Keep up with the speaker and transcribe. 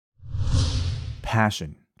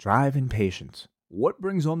passion, drive, and patience. What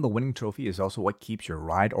brings home the winning trophy is also what keeps your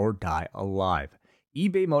ride or die alive.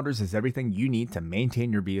 eBay Motors has everything you need to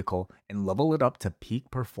maintain your vehicle and level it up to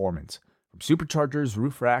peak performance. From superchargers,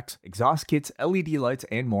 roof racks, exhaust kits, LED lights,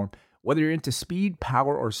 and more, whether you're into speed,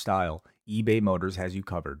 power, or style, eBay Motors has you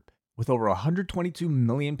covered. With over 122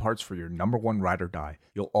 million parts for your number one ride or die,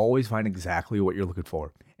 you'll always find exactly what you're looking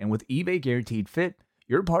for. And with eBay Guaranteed Fit,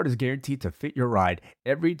 your part is guaranteed to fit your ride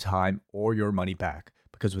every time or your money back.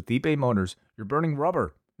 Because with eBay Motors, you're burning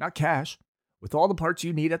rubber, not cash. With all the parts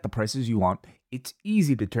you need at the prices you want, it's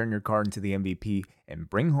easy to turn your car into the MVP and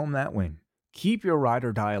bring home that win. Keep your ride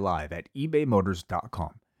or die alive at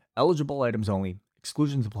ebaymotors.com. Eligible items only.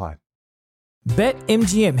 Exclusions apply.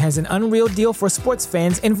 BetMGM has an unreal deal for sports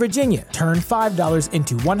fans in Virginia. Turn $5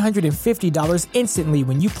 into $150 instantly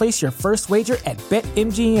when you place your first wager at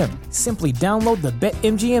BetMGM. Simply download the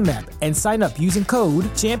BetMGM app and sign up using code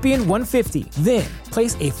Champion150. Then,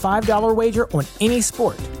 place a $5 wager on any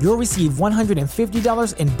sport. You'll receive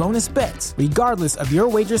 $150 in bonus bets, regardless of your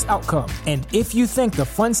wager's outcome. And if you think the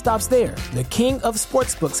fun stops there, the King of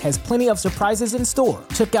Sportsbooks has plenty of surprises in store.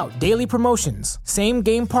 Check out daily promotions,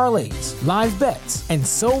 same-game parlays, live bets, and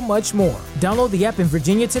so much more. Download the app in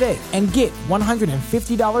Virginia today and get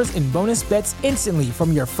 $150 in bonus bets instantly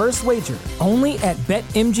from your first wager. Only at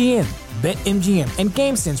BetMGM. BetMGM and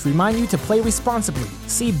GameSense remind you to play responsibly.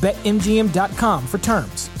 See BetMGM.com for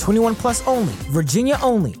terms. 21 plus only. Virginia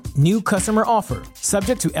only. New customer offer.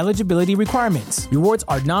 Subject to eligibility requirements. Rewards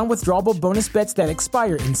are non-withdrawable bonus bets that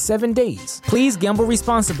expire in 7 days. Please gamble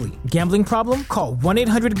responsibly. Gambling problem? Call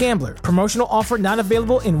 1-800-GAMBLER. Promotional offer not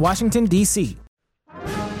available in Washington, D.C.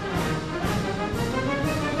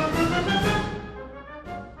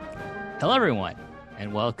 Hello, everyone,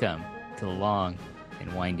 and welcome to the long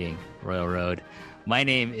and winding Royal Road. My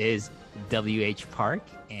name is W.H. Park,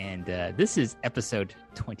 and this is episode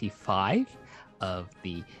 25 of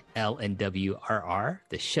the L&WRR,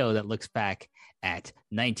 the show that looks back at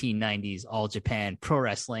 1990s All Japan Pro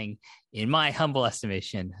Wrestling, in my humble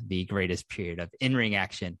estimation, the greatest period of in-ring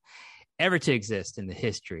action ever to exist in the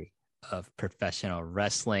history of professional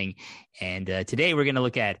wrestling. And today we're going to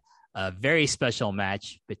look at a very special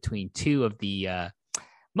match between two of the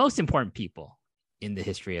most important people in the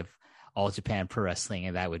history of All Japan Pro Wrestling,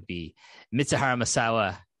 and that would be Mitsuharu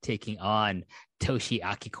Misawa taking on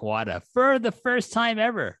Toshiaki Kawada for the first time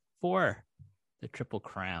ever for the Triple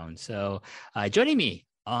Crown. So joining me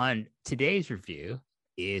on today's review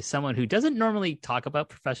is someone who doesn't normally talk about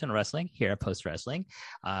professional wrestling here at Post Wrestling.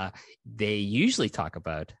 They usually talk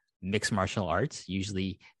about mixed martial arts,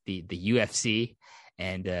 usually the UFC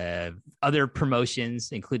and other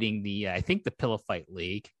promotions, including I think the Pillow Fight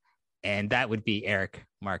League. And that would be Eric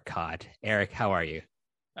Marcotte. Eric, how are you?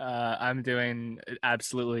 I'm doing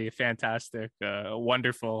absolutely fantastic,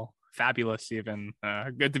 wonderful, fabulous even.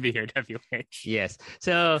 Good to be here, WH. Yes.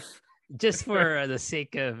 So just for the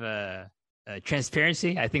sake of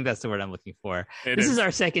transparency, I think that's the word I'm looking for. This is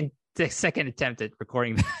our second attempt at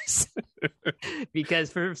recording this.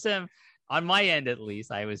 Because for some, on my end at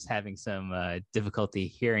least, I was having some difficulty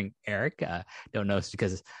hearing Eric. Don't know if it's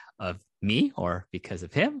because of me or because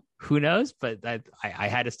of him. Who knows? But I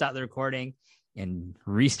had to stop the recording and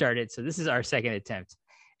restart it. So this is our second attempt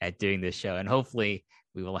at doing this show. And hopefully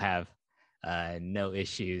we will have no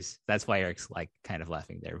issues. That's why Eric's kind of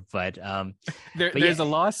laughing there. But there's a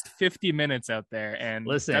lost 50 minutes out there. And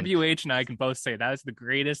listen, WH and I can both say that was the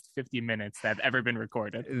greatest 50 minutes that have ever been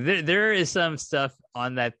recorded. There is some stuff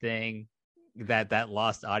on that thing, that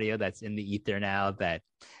lost audio that's in the ether now, that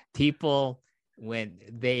people, when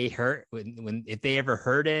they heard, if they ever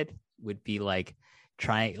heard it, would be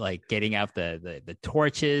getting out the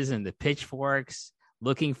torches and the pitchforks,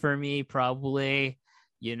 looking for me, probably.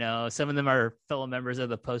 You know, some of them are fellow members of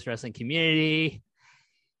the Post Wrestling community.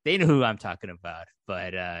 They know who I'm talking about.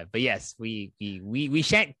 But yes, we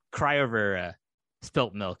shan't cry over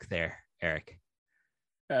spilt milk there, Eric.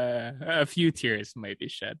 A few tears might be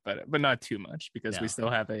shed, but not too much, because we still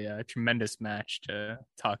have a tremendous match to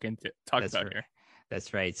talk about here.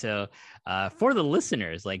 That's right. So for the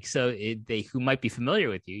listeners, who might be familiar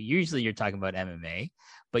with you, usually you're talking about MMA,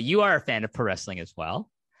 but you are a fan of pro wrestling as well.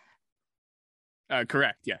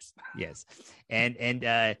 Correct. Yes. Yes. And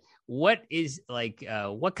what is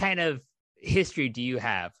what kind of history do you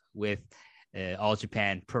have with All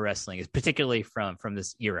Japan Pro Wrestling, particularly from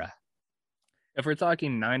this era? If we're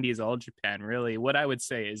talking 90s All Japan, really, what I would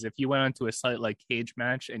say is if you went onto a site like Cage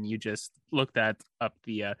Match and you just looked up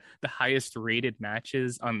the highest rated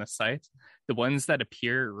matches on the site, the ones that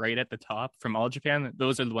appear right at the top from All Japan,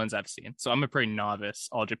 those are the ones I've seen. So I'm a pretty novice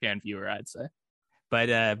All Japan viewer, I'd say. But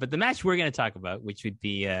the match we're going to talk about, which would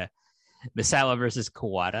be Misawa versus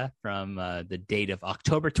Kawada from the date of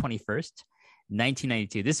October 21st,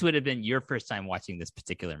 1992. This would have been your first time watching this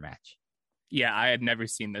particular match. Yeah, I had never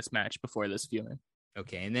seen this match before this viewing.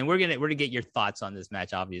 Okay, and then we're gonna get your thoughts on this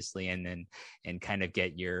match, obviously, and kind of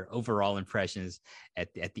get your overall impressions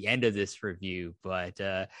at the end of this review. But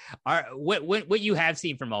what you have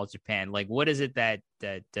seen from All Japan, like what is it that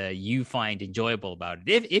you find enjoyable about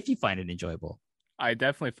it, if you find it enjoyable? I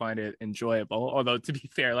definitely find it enjoyable. Although, to be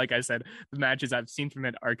fair, like I said, the matches I've seen from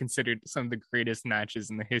it are considered some of the greatest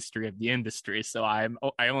matches in the history of the industry. So I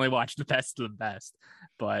only watch the best of the best.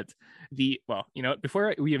 But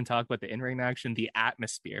before we even talk about the in-ring action, the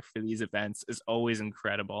atmosphere for these events is always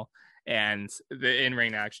incredible. And the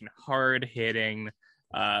in-ring action, hard-hitting,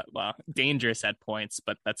 dangerous at points,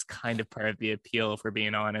 but that's kind of part of the appeal, if we're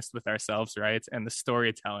being honest with ourselves, right? And the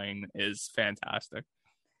storytelling is fantastic.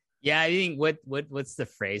 Yeah, I think what's the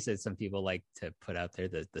phrase that some people like to put out there,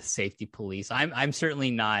 the safety police. I'm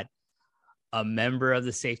certainly not a member of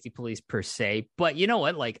the safety police per se, but you know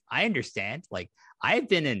what? Like, I understand. Like, I've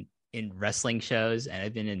been in wrestling shows and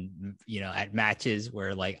I've been in, at matches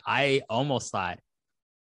where like I almost thought,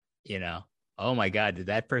 oh my God, did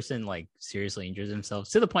that person like seriously injure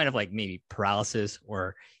themselves to the point of like maybe paralysis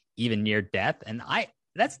or even near death? And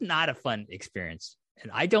that's not a fun experience.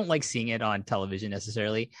 And I don't like seeing it on television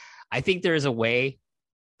necessarily. I think there is a way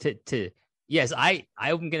to yes, I'm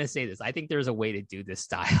going to say this. I think there's a way to do this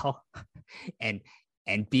style and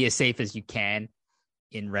be as safe as you can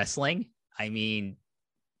in wrestling. I mean,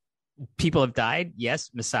 people have died. Yes,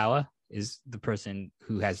 Misawa is the person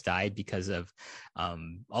who has died because of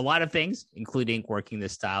a lot of things, including working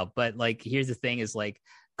this style. But like, here's the thing is like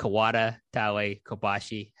Kawada, Taue,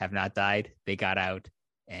 Kobashi have not died. They got out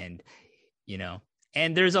and,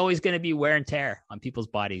 and there's always going to be wear and tear on people's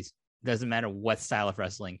bodies. It doesn't matter what style of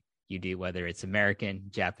wrestling you do, whether it's American,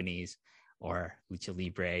 Japanese, or Lucha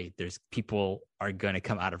Libre. There's people are going to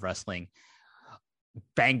come out of wrestling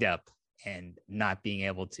banged up and not being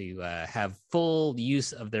able to have full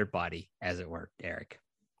use of their body, as it were, Eric.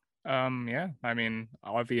 Yeah, I mean,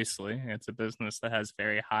 obviously, it's a business that has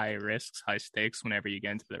very high risks, high stakes whenever you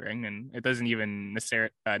get into the ring, and it doesn't even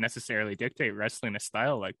necessarily dictate wrestling a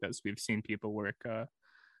style like this. We've seen people work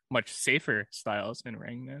much safer styles in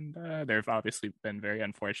ring, and there have obviously been very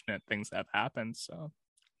unfortunate things that have happened. So,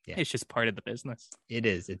 yeah, it's just part of the business. It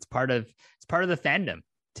is. It's part of the fandom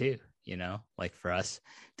too. Like for us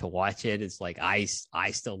to watch it, it's like I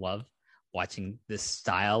still love watching this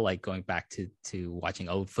style, like going back to watching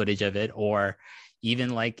old footage of it, or even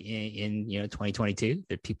like in 2022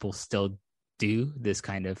 that people still do this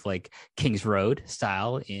kind of like King's Road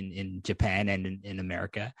style in Japan and in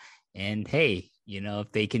America. And hey,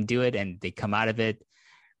 if they can do it and they come out of it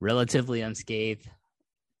relatively unscathed,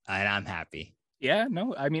 and I'm happy. Yeah,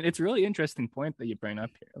 no, I mean, it's a really interesting point that you bring up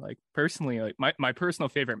here. Like, personally, like my personal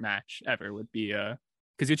favorite match ever would be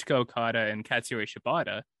Kazuchika Okada and Katsuyori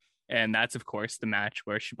Shibata. And that's, of course, the match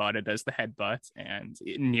where Shibata does the headbutt and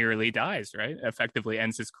it nearly dies, right? Effectively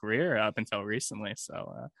ends his career up until recently.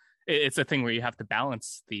 So it's a thing where you have to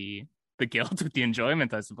balance the guilt with the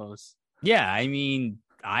enjoyment, I suppose. Yeah, I mean,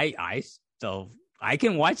 I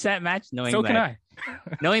can watch that match knowing so can I.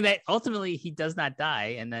 knowing that ultimately he does not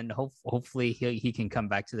die, and then hopefully he can come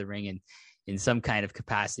back to the ring in some kind of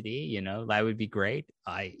capacity. That would be great.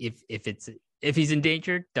 If he's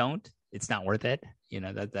endangered, don't. It's not worth it.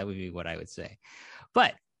 That would be what I would say.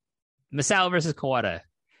 But Misawa versus Kawada,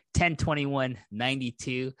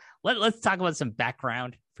 10-21-92. Let's talk about some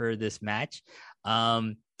background for this match.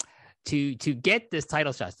 To get this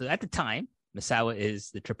title shot. So at the time, Misawa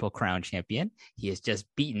is the Triple Crown champion. He has just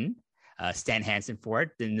beaten Stan Hansen for it.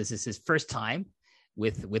 Then this is his first time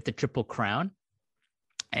with the Triple Crown.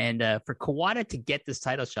 And for Kawada to get this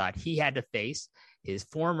title shot, he had to face his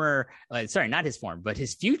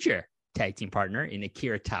his future tag team partner in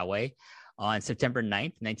Akira Taue on September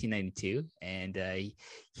 9th, 1992. And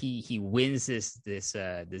he wins this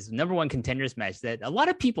number one contenders match that a lot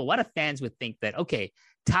of fans would think that, okay,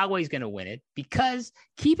 Taue is going to win it, because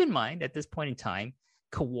keep in mind at this point in time,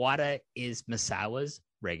 Kawada is Misawa's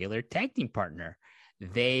regular tag team partner.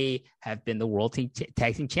 They have been the world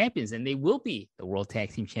tag team champions, and they will be the world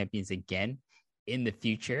tag team champions again in the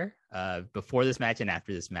future, before this match and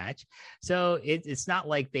after this match. So it's not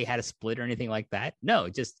like they had a split or anything like that. No,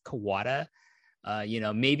 just Kawada.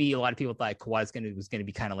 Maybe a lot of people thought Kawada was going to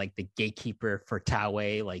be kind of like the gatekeeper for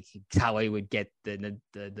Taue. Like Taue would get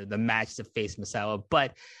the match to face Misawa,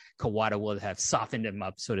 but Kawada will have softened him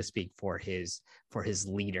up, so to speak, for his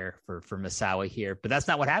leader for Misawa here. But that's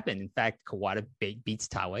not what happened. In fact, Kawada beats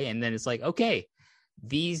Taue, and then it's like, okay,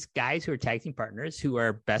 these guys who are tag team partners, who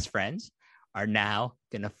are best friends, are now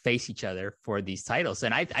going to face each other for these titles.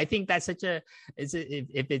 And I think that's if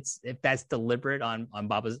that's deliberate on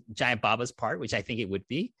Giant Baba's part, which I think it would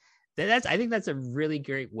be, I think that's a really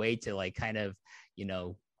great way to like kind of,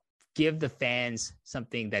 give the fans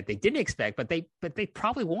something that they didn't expect, but they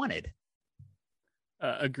probably wanted.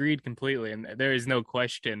 Agreed completely. And there is no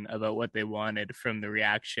question about what they wanted from the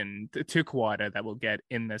reaction to Kawada that we'll get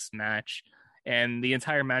in this match. And the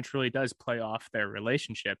entire match really does play off their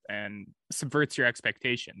relationship and subverts your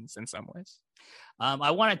expectations in some ways.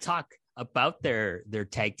 I want to talk about their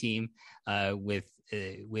tag team with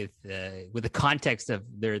the context of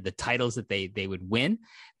the titles that they would win.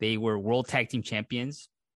 They were World Tag Team Champions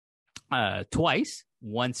twice.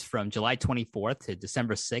 Once from July 24th to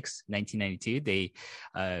December 6th, 1992. They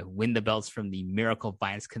win the belts from the Miracle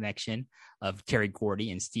Violence Connection of Terry Gordy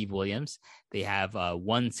and Steve Williams. They have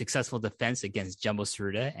one successful defense against Jumbo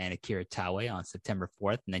Tsuruta and Akira Taue on September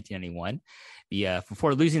 4th, 1991.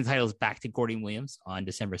 Before losing the titles back to Gordy and Williams on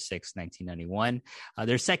December 6th, 1991.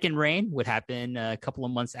 Their second reign would happen a couple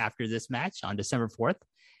of months after this match on December 4th.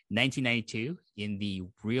 1992, in the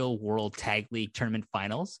Real World Tag League Tournament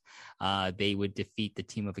Finals, they would defeat the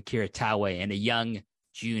team of Akira Taue and a young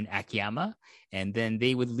Jun Akiyama, and then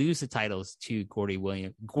they would lose the titles to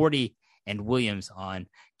Gordy and Williams on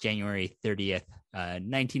January 30th,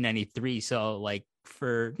 1993. So, like,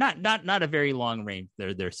 for not a very long reign,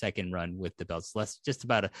 their second run with the belts, just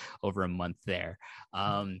about over a month there.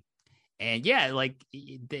 And yeah, like,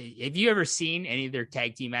 have you ever seen any of their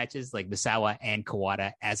tag team matches, like Misawa and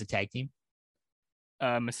Kawada as a tag team?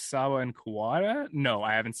 Misawa and Kawada? No,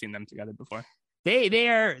 I haven't seen them together before. They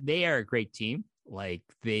are a great team. Like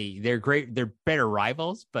they're great. They're better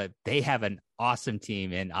rivals, but they have an awesome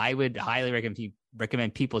team. And I would highly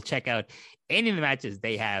recommend people check out any of the matches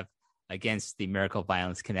they have against the Miracle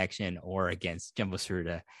Violence Connection or against Jumbo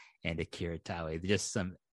Tsuruta and Akira Taue. Just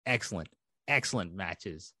some excellent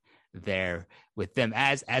matches there with them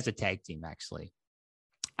as a tag team. Actually,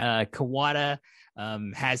 Kawada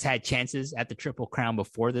has had chances at the Triple Crown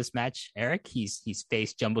before this match. Eric, he's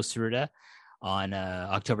faced Jumbo Tsuruta on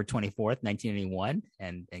October 24th, 1981,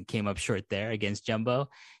 and came up short there against Jumbo.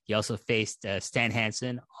 He also faced Stan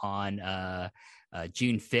Hansen on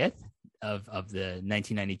June 5th of the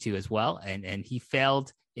 1992 as well, and he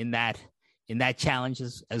failed in that challenge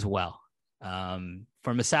as well.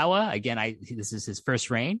 For Misawa, again, this is his first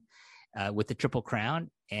reign with the Triple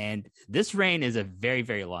Crown, and this reign is a very,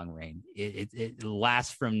 very long reign. It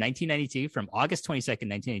lasts from 1992, from August 22nd,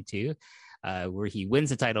 1992, where he wins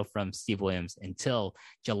the title from Steve Williams, until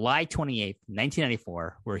July 28th,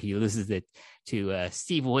 1994, where he loses it to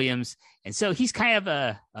Steve Williams. And so he's kind of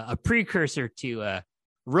a precursor to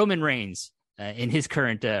Roman Reigns in his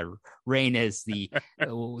current reign as the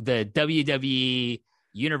WWE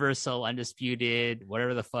Universal Undisputed,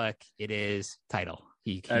 whatever the fuck it is, title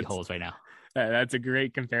he holds right now. That's a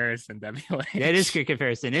great comparison, WH. That is a great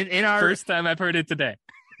comparison. In our first time I've heard it today.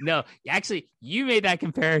 No, actually, you made that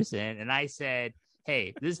comparison, and I said,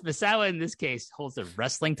 hey, this Misawa in this case holds a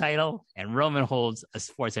wrestling title, and Roman holds a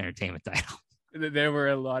sports entertainment title. There were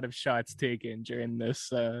a lot of shots taken during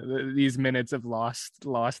these minutes of lost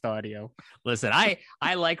audio. Listen, I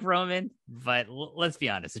like Roman, but let's be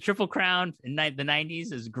honest. The Triple Crown in the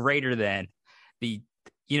 90s is greater than the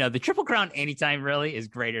Triple Crown anytime really is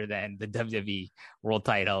greater than the WWE World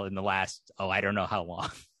title in the last, I don't know how long,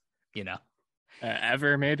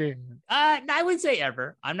 Ever, maybe? I would say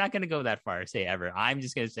ever. I'm not going to go that far, say ever. I'm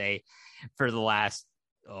just going to say for the last,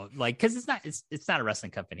 because it's not a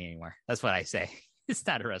wrestling company anymore. That's what I say. It's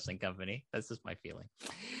not a wrestling company. That's just my feeling.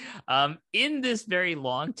 In this very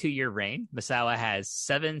long 2-year reign, Misawa has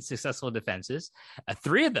 7 successful defenses,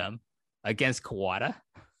 3 of them against Kawada.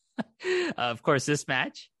 Of course, this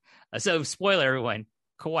match. So spoiler, everyone,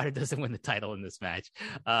 Kawada doesn't win the title in this match.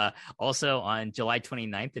 Also on July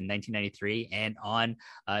 29th in 1993 and on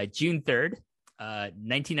June 3rd,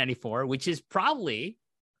 1994, which is probably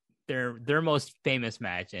their most famous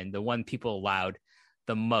match and the one people allowed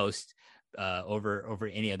the most over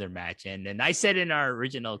any other match. And I said in our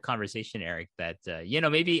original conversation, Eric, that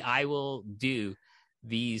maybe I will do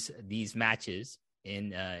these matches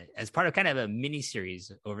in as part of kind of a mini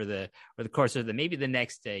series over the course of maybe the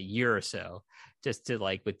next year or so, just to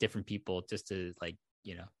with different people, just to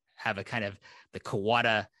have a kind of the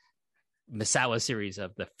Kawada Misawa series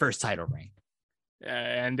of the first title reign.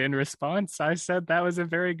 And in response, I said that was a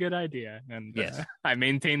very good idea, and yes. I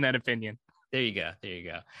maintain that opinion. There you go.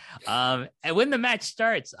 And when the match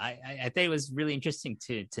starts, I think it was really interesting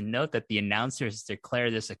to note that the announcers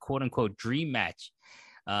declare this a quote unquote dream match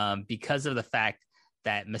because of the fact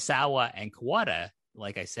that Misawa and Kawada,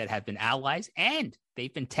 like I said, have been allies, and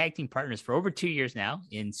they've been tag team partners for over 2 years now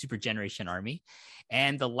in Super Generation Army.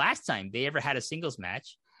 And the last time they ever had a singles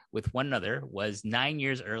match with one another was 9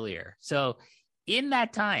 years earlier. So in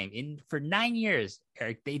that time, for 9 years,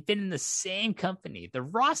 Eric, they've been in the same company. The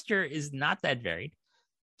roster is not that varied,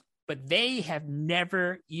 but they have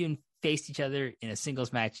never even faced each other in a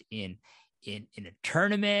singles match in a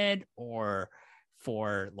tournament or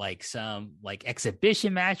for like some like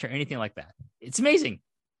exhibition match or anything like that. It's amazing.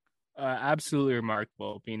 Absolutely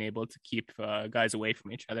remarkable being able to keep guys away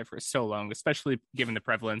from each other for so long, especially given the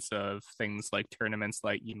prevalence of things like tournaments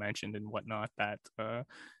like you mentioned and whatnot, that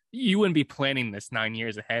you wouldn't be planning this 9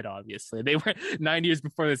 years ahead. Obviously they were 9 years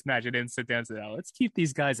before this match. I didn't sit down and say, oh, let's keep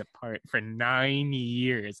these guys apart for 9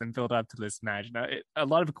 years and build up to this match. Now a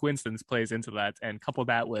lot of coincidence plays into that, and couple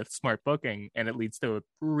that with smart booking, and it leads to a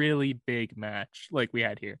really big match like we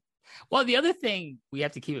had here. Well, the other thing we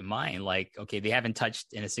have to keep in mind, like, okay, they haven't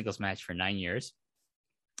touched in a singles match for 9 years.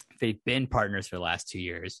 They've been partners for the last 2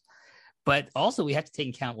 years, but also we have to take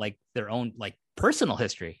into account like their own like personal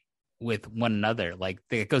history with one another. Like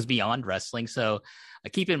it goes beyond wrestling. So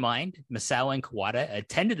keep in mind, Misawa and Kawada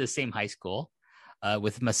attended the same high school,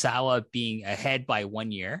 with Misawa being ahead by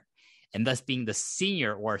 1 year and thus being the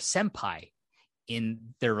senior or senpai in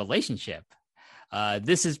their relationship.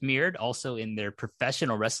 This is mirrored also in their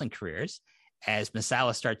professional wrestling careers, as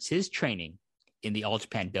Misawa starts his training in the All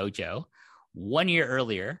Japan Dojo 1 year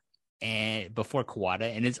earlier and before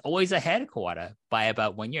Kawada, and is always ahead of Kawada by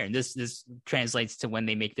about 1 year. And this translates to when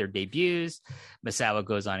they make their debuts. Misawa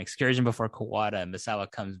goes on excursion before Kawada, and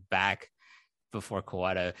Misawa comes back before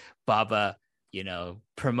Kawada. Baba,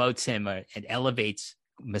 promotes him and elevates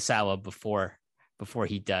Misawa before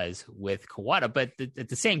he does with Kawada. But at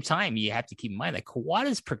the same time, you have to keep in mind that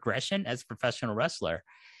Kawada's progression as a professional wrestler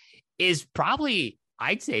is probably,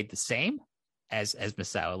 I'd say, the same as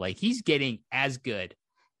Misawa. Like he's getting as good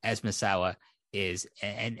as Misawa is,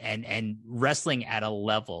 and wrestling at a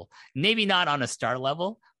level, maybe not on a star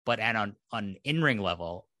level, but on in-ring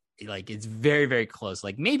level. Like it's very, very close.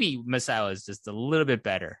 Like maybe Misawa is just a little bit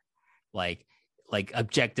better, like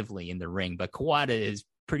objectively in the ring, but Kawada is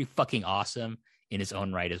pretty fucking awesome in his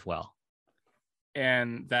own right as well.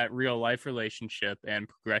 And that real life relationship and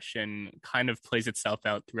progression kind of plays itself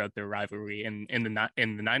out throughout their rivalry in the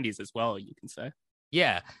 90s as well, you can say.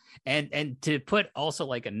 Yeah. And to put also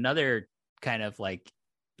like another kind of like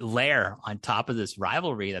layer on top of this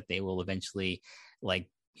rivalry that they will eventually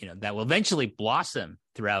that will eventually blossom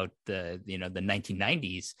throughout the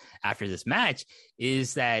 1990s after this match,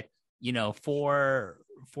 is that, for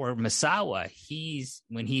Misawa,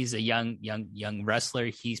 when he's a young wrestler,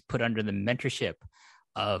 he's put under the mentorship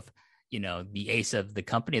of, the ace of the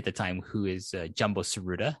company at the time, who is Jumbo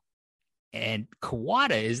Tsuruta. And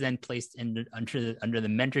Kawada is then placed under the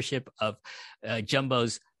mentorship of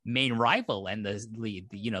Jumbo's main rival and the lead,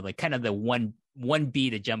 like kind of the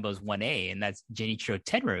 1B to Jumbo's 1A, and that's Genichiro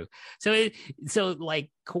Tenryu. So like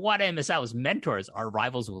Kawada and Misawa's mentors are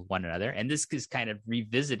rivals with one another, and this is kind of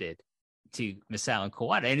revisited to Misawa and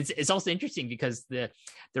Kawada. And it's also interesting because the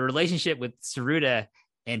relationship with Tsuruta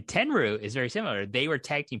and Tenryu is very similar. They were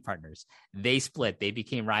tag team partners. They split. They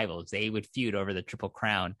became rivals. They would feud over the Triple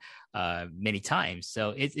Crown many times.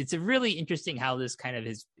 So it's a really interesting how this kind of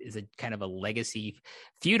is a kind of a legacy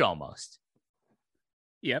feud almost.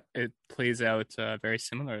 Yep, it plays out very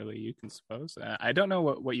similarly, you can suppose. I don't know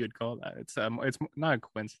what you would call that. It's not a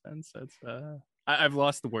coincidence. It's I've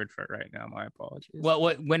lost the word for it right now. My apologies.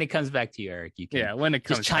 Well, when it comes back to you, Eric, you can when it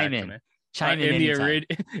comes just chime back in. To me. Chime in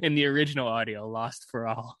in the original audio, lost for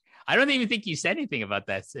all. I don't even think you said anything about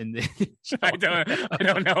that in the show. I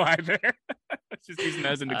don't know either. It's just using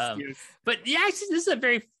that as an excuse. But yeah, actually, this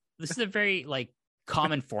is a very like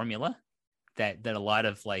common formula that a lot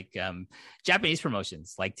of like Japanese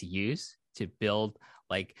promotions like to use to build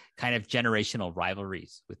like kind of generational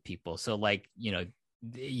rivalries with people. So like,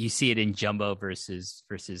 you see it in Jumbo versus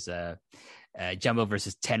Tenryu.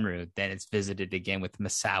 Then it's visited again with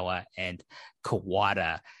Misawa and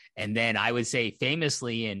Kawada. And then I would say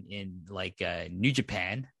famously in like New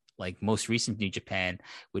Japan, like most recent New Japan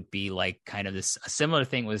would be like kind of this, a similar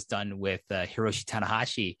thing was done with Hiroshi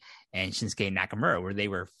Tanahashi and Shinsuke Nakamura, where they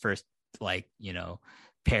were first like,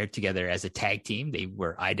 paired together as a tag team. They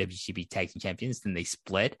were IWGP Tag Team Champions. Then they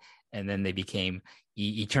split, and then they became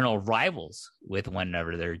eternal rivals with one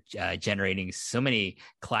another. They're generating so many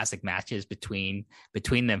classic matches between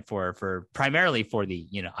them for primarily for the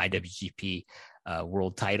IWGP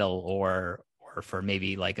world title or for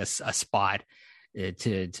maybe like a spot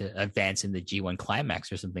to advance in the G1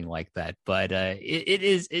 climax or something like that. But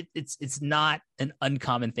it's not an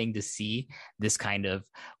uncommon thing to see this kind of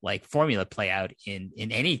like formula play out in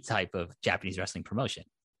any type of Japanese wrestling promotion.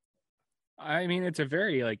 I mean, it's a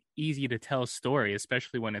very like easy to tell story,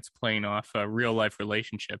 especially when it's playing off real life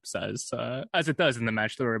relationships as it does in the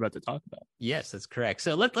match that we're about to talk about. Yes, that's correct.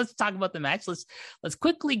 So let's talk about the match. Let's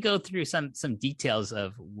quickly go through some details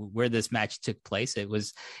of where this match took place. It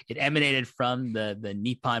emanated from the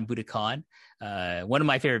Nippon Budokan, one of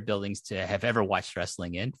my favorite buildings to have ever watched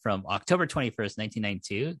wrestling in, from October 21st,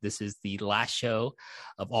 1992. This is the last show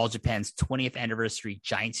of All Japan's 20th anniversary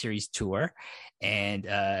Giant Series tour. And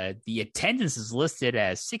the attendance is listed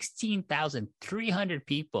as 16,300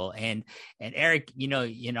 people. And Eric,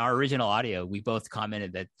 in our original audio, we both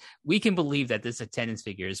commented that we can believe that this attendance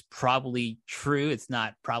figure is probably true. It's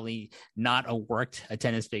probably not a worked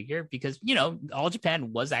attendance figure because, All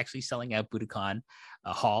Japan was actually selling out Budokan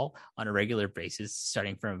Hall on a regular basis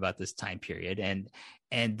starting from about this time period.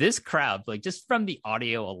 And this crowd, like just from the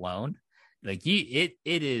audio alone, like it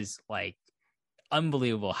is like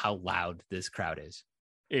unbelievable how loud this crowd is.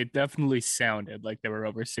 It definitely sounded like there were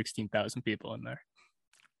over 16,000 people in there.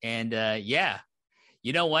 And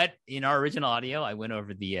you know what? In our original audio, I went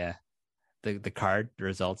over the card, the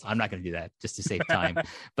results. I'm not going to do that just to save time.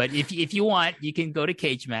 But if you want, you can go to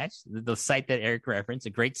Cage Match, the site that Eric referenced, a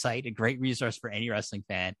great site, a great resource for any wrestling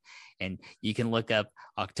fan. And you can look up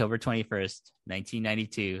October 21st,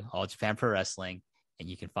 1992, All Japan Pro Wrestling, and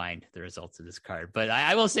you can find the results of this card. But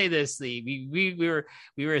I will say this: we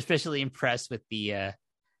were especially impressed with the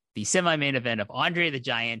semi-main event of Andre the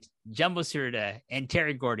Giant, Jumbo Tsuruta, and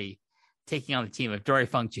Terry Gordy taking on the team of Dory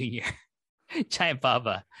Funk Jr., Giant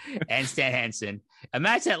Baba, and Stan Hansen. A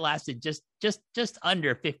match that lasted just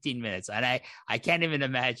under 15 minutes, and I can't even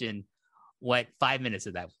imagine what 5 minutes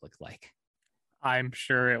of that would look like. I'm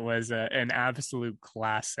sure it was an absolute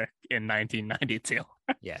classic in 1992.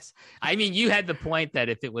 Yes. I mean, you had the point that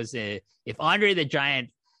if Andre the Giant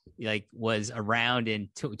like was around in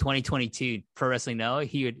 2022 Pro Wrestling Noah,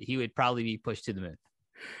 he would probably be pushed to the moon.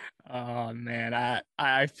 Oh man,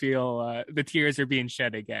 I feel the tears are being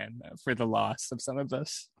shed again for the loss of some of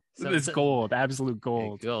this. It's gold, absolute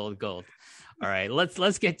gold. Gold. All right,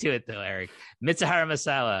 let's get to it though, Eric. Mitsuharu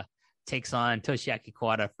Misawa takes on Toshiaki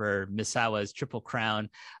Kawada for Misawa's Triple Crown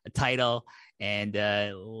title. And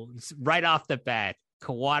right off the bat,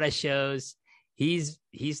 Kawada shows he's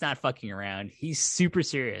not fucking around. He's super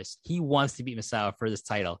serious. He wants to beat Misawa for this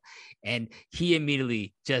title. And he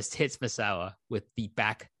immediately just hits Misawa with the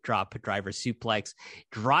backdrop driver suplex,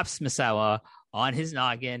 drops Misawa on his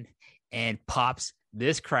noggin, and pops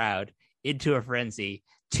this crowd into a frenzy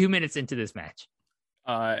 2 minutes into this match.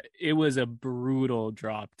 It was a brutal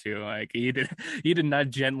drop too. Like he did not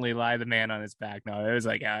gently lie the man on his back. No, it was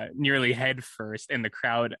like nearly head first, and the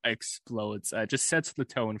crowd explodes. Just sets the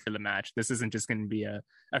tone for the match. This isn't just going to be a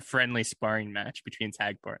friendly sparring match between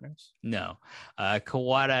tag partners. No,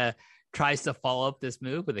 Kawada tries to follow up this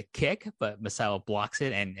move with a kick, but Misawa blocks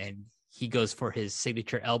it, and he goes for his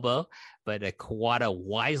signature elbow, but Kawada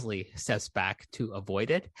wisely steps back to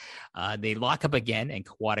avoid it. They lock up again, and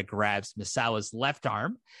Kawada grabs Misawa's left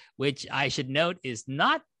arm, which I should note is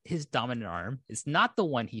not his dominant arm. It's not the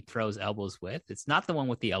one he throws elbows with. It's not the one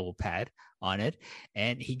with the elbow pad on it.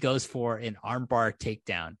 And he goes for an armbar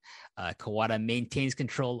takedown. Kawada maintains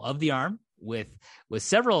control of the arm with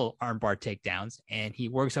several armbar takedowns, and he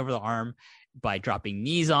works over the arm by dropping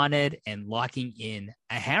knees on it and locking in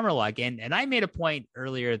a hammerlock. And I made a point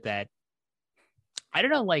earlier that, I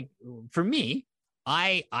don't know, like for me,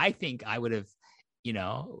 I think I would have,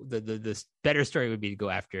 the better story would be to go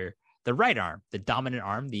after the right arm, the dominant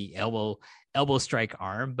arm, the elbow strike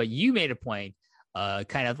arm. But you made a point,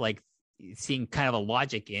 kind of like seeing kind of a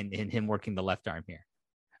logic in him working the left arm here.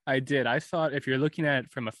 I did. I thought if you're looking at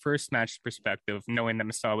it from a first match perspective, knowing that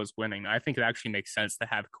Misawa was winning, I think it actually makes sense to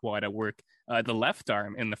have Kawada work the left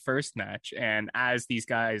arm in the first match. And as these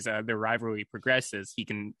guys, their rivalry progresses, he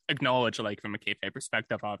can acknowledge, like from a kayfabe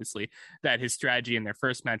perspective, obviously, that his strategy in their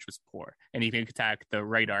first match was poor, and he can attack the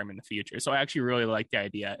right arm in the future. So I actually really like the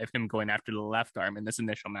idea of him going after the left arm in this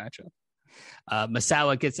initial matchup.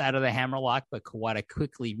 Misawa gets out of the hammerlock, but Kawada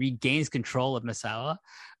quickly regains control of Misawa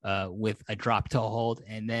with a drop toe hold.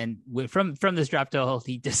 And then from this drop toe hold,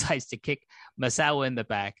 he decides to kick Misawa in the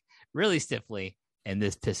back really stiffly, and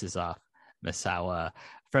this pisses off Misawa.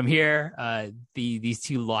 From here, these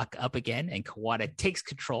two lock up again, and Kawada takes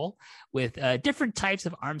control with different types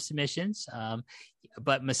of arm submissions.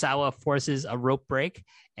 But Misawa forces a rope break,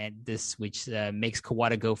 which makes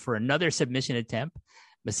Kawada go for another submission attempt.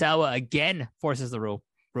 Misawa again forces the rope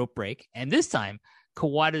rope break. And this time,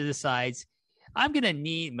 Kawada decides, I'm going to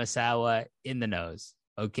knee Misawa in the nose.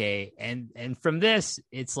 Okay. And from this,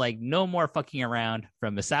 it's like no more fucking around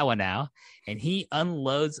from Misawa now. And he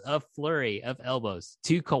unloads a flurry of elbows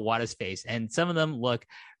to Kawada's face. And some of them look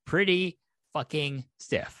pretty fucking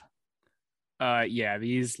stiff. Yeah,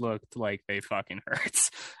 these looked like they fucking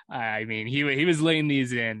hurt. I mean, he was laying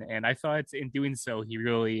these in, and I thought in doing so, he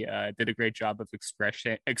really did a great job of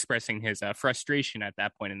expressing his frustration at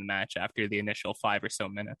that point in the match after the initial 5 or so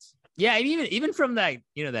minutes. Yeah, even from that,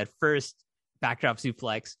 that first backdrop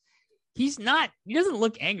suplex, he doesn't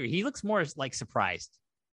look angry. He looks more like surprised,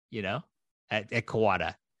 at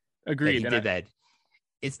Kawada. Agreed. He did that.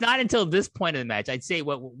 It's not until this point in the match, I'd say,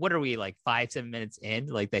 what are we, like 5-7 minutes in,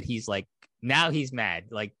 like that he's like, now he's mad.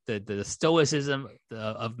 Like the stoicism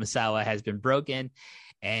of Misawa has been broken,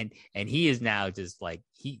 and he is now just like,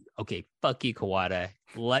 okay, fuck you, Kawada.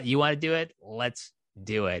 You want to do it? Let's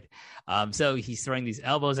do it. So he's throwing these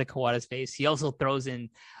elbows at Kawada's face. He also throws in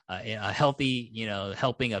a healthy,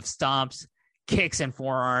 helping of stomps, kicks, and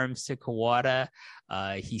forearms to Kawada.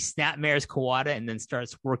 He snapmares Kawada and then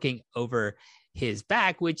starts working over his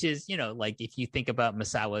back, which is, like if you think about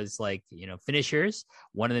Misawa's finishers,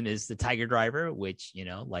 one of them is the Tiger Driver, which,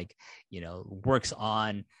 works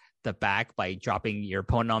on the back by dropping your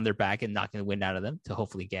opponent on their back and knocking the wind out of them to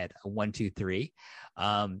hopefully get a 1-2-3.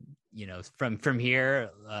 From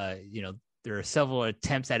here, there are several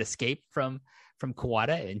attempts at escape from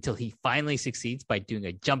Kawada until he finally succeeds by doing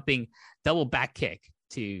a jumping double back kick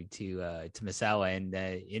to Misawa. And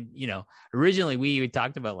originally we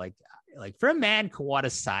talked about like for a man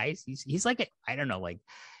Kawada's size, he's like, I don't know, like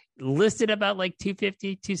listed about like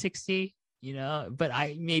 250, 260, but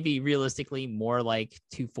I maybe realistically more like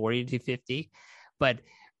 240 to 250. But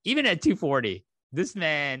even at 240, this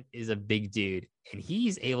man is a big dude, and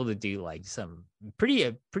he's able to do like some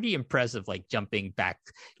pretty impressive like jumping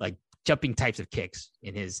types of kicks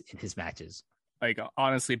in his matches. Like,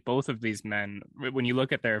 honestly, both of these men, when you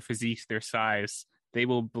look at their physiques, their size, they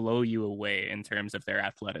will blow you away in terms of their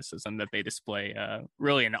athleticism that they display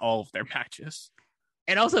really in all of their matches.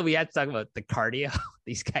 And also we have to talk about the cardio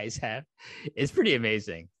these guys have. It's pretty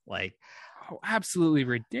amazing. Like, absolutely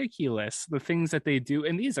ridiculous, the things that they do.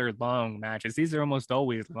 And these are long matches. These are almost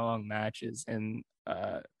always long matches. And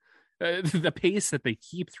the pace that they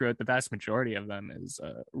keep throughout the vast majority of them is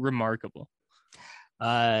remarkable.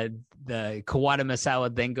 The Kawada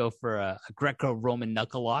Misawa then go for a Greco-Roman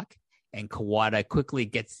knuckle lock, and Kawada quickly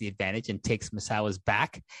gets the advantage and takes Misawa's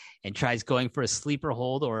back and tries going for a sleeper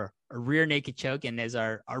hold or a rear naked choke. And as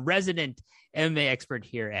our resident MMA expert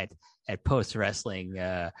here at Post Wrestling,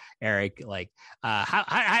 Eric, like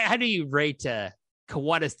how do you rate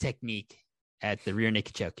Kawada's technique at the rear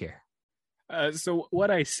naked choke here? So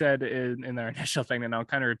what I said in our initial thing, and I'll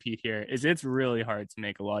kind of repeat here, is it's really hard to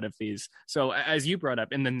make a lot of these. So as you brought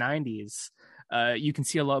up, in the 90s, you can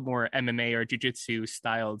see a lot more MMA or jiu-jitsu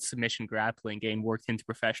styled submission grappling getting worked into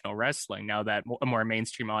professional wrestling now that a more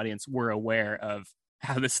mainstream audience were aware of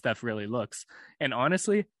how this stuff really looks. And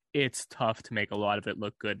honestly, it's tough to make a lot of it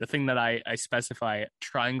look good. The thing that I specify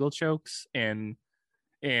triangle chokes in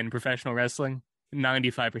professional wrestling,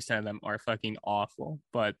 95% of them are fucking awful.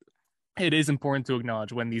 But it is important to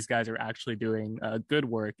acknowledge when these guys are actually doing good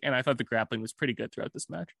work. And I thought the grappling was pretty good throughout this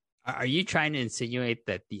match. Are you trying to insinuate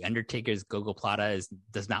that the Undertaker's Gogoplata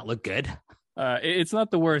does not look good? It's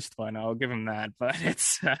not the worst one, I'll give him that, but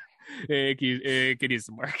it could use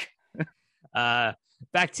some work.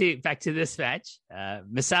 Back to this match.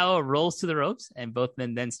 Misawa rolls to the ropes, and both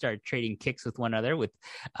men then start trading kicks with one another, with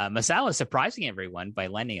Misawa surprising everyone by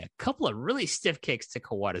landing a couple of really stiff kicks to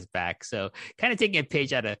Kawada's back. So kind of taking a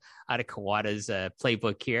page out of Kawada's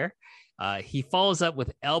playbook here. He follows up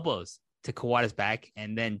with elbows to Kawada's back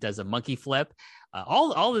and then does a monkey flip.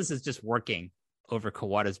 All this is just working over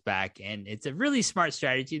Kawada's back, and it's a really smart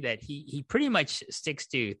strategy that he pretty much sticks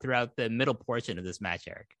to throughout the middle portion of this match,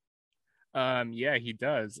 Eric. Yeah, he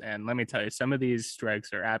does. And let me tell you, some of these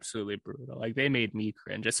strikes are absolutely brutal. Like, they made me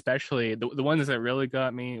cringe, especially the ones that really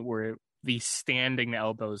got me were the standing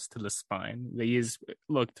elbows to the spine. These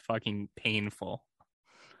looked fucking painful.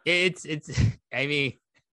 It's I mean,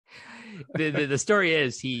 the story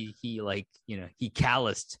is he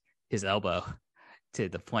calloused his elbow to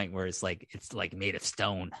the point where it's like made of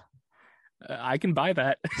stone. I can buy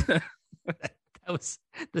that. That was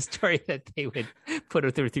the story that they would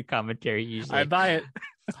put through commentary usually. I buy it.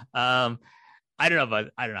 I don't know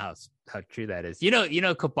how true that is.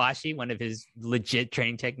 Kobashi, one of his legit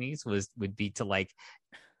training techniques would be to like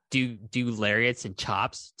do lariats and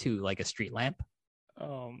chops to like a street lamp.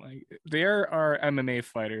 Oh my! There are MMA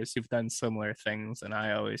fighters who've done similar things, and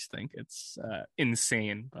I always think it's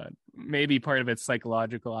insane. But maybe part of it's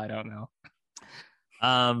psychological. I don't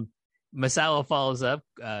know. Misawa follows up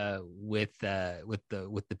with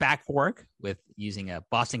the back fork with using a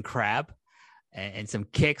Boston Crab and some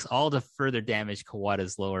kicks, all to further damage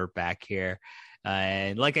Kawada's lower back here.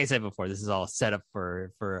 And like I said before, this is all set up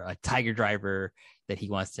for a Tiger Driver that he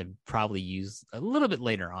wants to probably use a little bit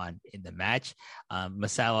later on in the match.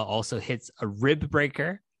 Misawa also hits a rib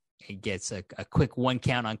breaker. He gets a quick 1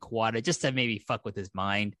 count on Kawada just to maybe fuck with his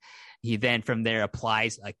mind. He then from there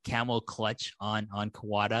applies a camel clutch on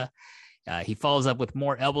Kawada. He follows up with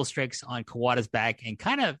more elbow strikes on Kawada's back and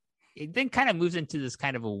kind of moves into this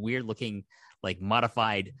kind of a weird looking like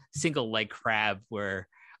modified single leg crab where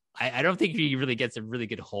I don't think he really gets a really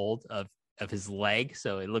good hold of his leg.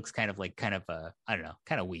 So it looks kind of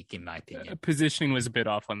weak in my opinion. Positioning was a bit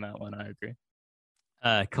off on that one. I agree.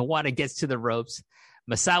 Kawada gets to the ropes.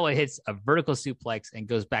 Misawa hits a vertical suplex and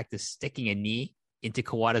goes back to sticking a knee into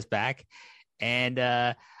Kawada's back. And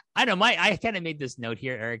I kind of made this note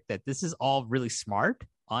here, Eric, that this is all really smart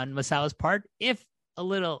on Misawa's part, if a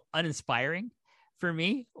little uninspiring for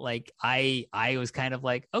me. Like I was kind of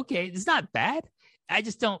like, okay, it's not bad. I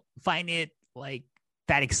just don't find it like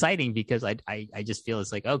that exciting because I just feel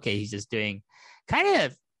it's like, okay, he's just doing kind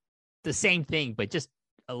of the same thing, but just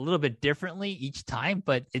a little bit differently each time.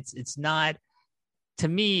 But it's not, to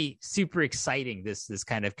me, super exciting, this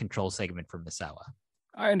kind of control segment from Misawa.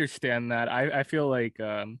 I understand that. I feel like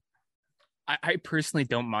I personally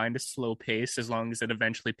don't mind a slow pace as long as it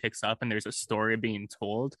eventually picks up and there's a story being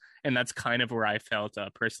told. And that's kind of where I felt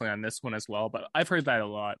personally on this one as well. But I've heard that a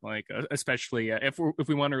lot, like especially if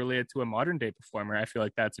we want to relate it to a modern day performer, I feel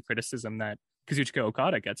like that's a criticism that Kazuchika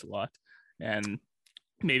Okada gets a lot. And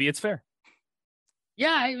maybe it's fair.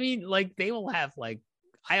 Yeah, I mean, like they will have like,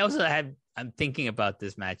 I'm thinking about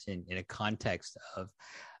this match in a context of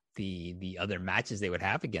the other matches they would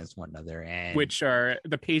have against one another, and which are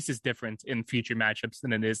the pace is different in future matchups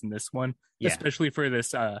than it is in this one, especially for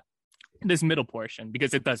this middle portion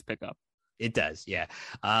because it does pick up. It does, yeah.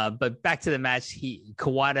 But back to the match,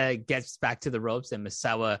 Kawada gets back to the ropes and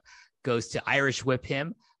Misawa goes to Irish whip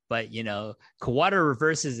him, but Kawada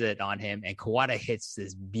reverses it on him and Kawada hits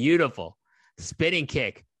this beautiful spinning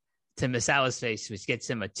kick to Misawa's face, which gets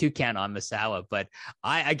him a 2 count on Misawa. But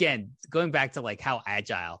again, going back to like how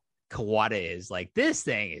agile Kawada is, like this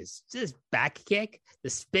thing is just back kick, the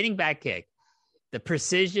spinning back kick, the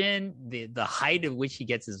precision, the height at which he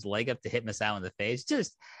gets his leg up to hit Misawa in the face,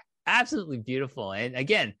 just absolutely beautiful. And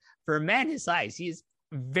again, for a man his size, he's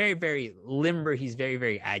very, very limber. He's very,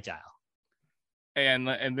 very agile.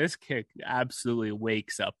 And this kick absolutely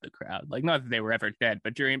wakes up the crowd. Like, not that they were ever dead,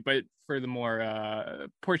 but for the more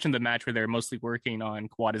portion of the match where they're mostly working on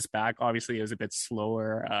Kawada's back, obviously it was a bit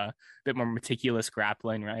slower, a bit more meticulous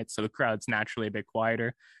grappling, right? So the crowd's naturally a bit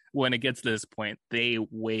quieter. When it gets to this point, they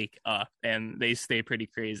wake up and they stay pretty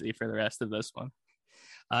crazy for the rest of this one.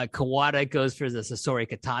 Kawada goes for the Sasori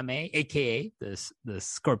Katame, aka the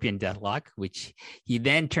Scorpion Deathlock, which he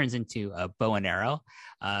then turns into a bow and arrow.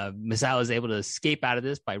 Misawa is able to escape out of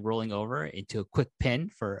this by rolling over into a quick pin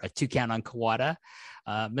for a 2 count on Kawada.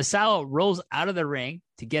 Misawa rolls out of the ring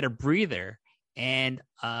to get a breather. And,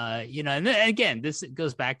 and again, this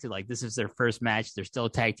goes back to like, this is their first match. They're still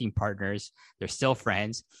tag team partners. They're still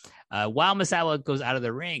friends. While Misawa goes out of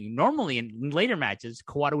the ring, normally in later matches,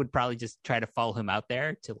 Kawada would probably just try to follow him out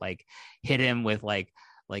there to like hit him with like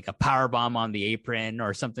a power bomb on the apron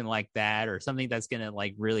or something like that, or something that's going to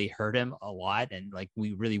like really hurt him a lot. And like,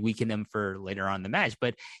 we really weaken him for later on in the match,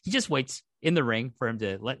 but he just waits in the ring for him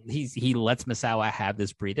to he lets Misawa have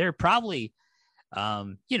this breather. Probably,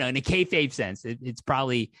 in a kayfabe sense, it's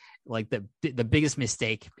probably like the biggest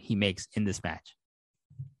mistake he makes in this match.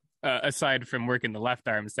 Aside from working the left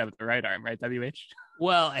arm instead of the right arm, right, WH?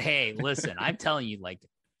 Well, hey, listen, I'm telling you, like,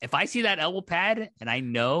 if I see that elbow pad and I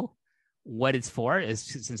know what it's for,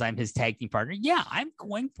 since I'm his tag team partner, yeah, I'm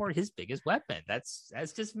going for his biggest weapon. That's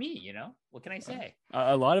just me, What can I say?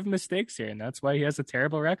 A lot of mistakes here, and that's why he has a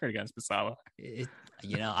terrible record against Misawa.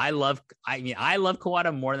 I love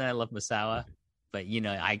Kawada more than I love Misawa. But,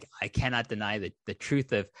 I cannot deny the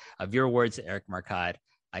truth of your words, Eric Marcotte.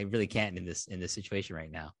 I really can't in this situation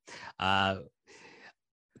right now.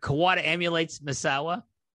 Kawada emulates Misawa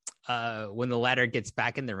when the latter gets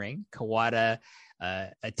back in the ring. Kawada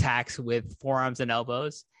attacks with forearms and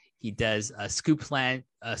elbows. He does a scoop slam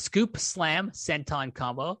senton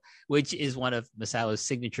combo, which is one of Misawa's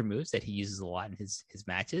signature moves that he uses a lot in his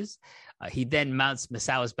matches. He then mounts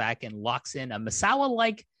Misawa's back and locks in a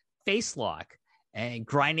Misawa-like face lock. and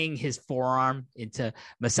grinding his forearm into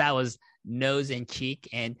Misawa's nose and cheek.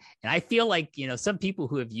 And I feel like, some people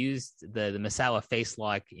who have used the Misawa face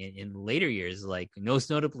lock in later years, like most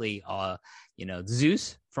notably,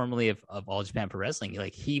 Zeus, formerly of All Japan Pro Wrestling,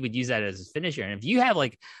 like he would use that as his finisher. And if you have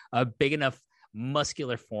like a big enough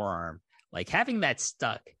muscular forearm, like having that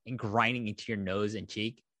stuck and grinding into your nose and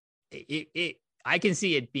cheek, I can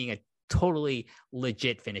see it being a totally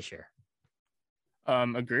legit finisher.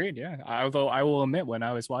 Agreed. Yeah. Although I will admit, when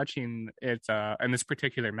I was watching it in this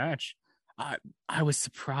particular match, I was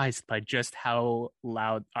surprised by just how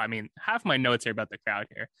loud. I mean, half my notes are about the crowd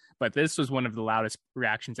here, but this was one of the loudest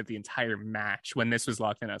reactions of the entire match when this was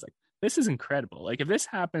locked in. I was like, this is incredible. Like if this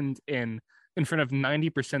happened in front of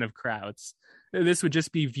 90% of crowds, this would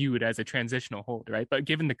just be viewed as a transitional hold, right? But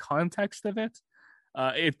given the context of it,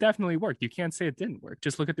 it definitely worked. You can't say it didn't work.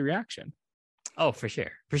 Just look at the reaction. Oh, for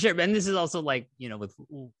sure. And this is also like, with,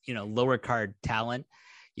 lower card talent,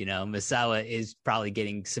 Misawa is probably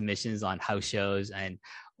getting submissions on house shows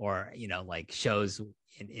or like shows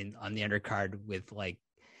on the undercard with like,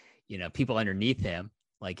 people underneath him,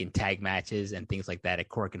 like in tag matches and things like that at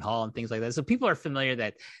Cork and Hall and things like that. So people are familiar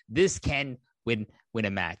that this can win a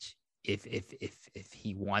match if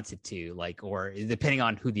he wants it to, like, or depending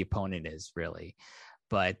on who the opponent is, really.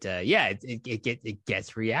 But it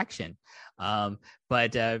gets reaction.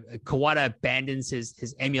 But Kawada abandons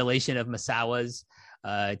his emulation of Misawa's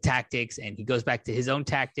tactics, and he goes back to his own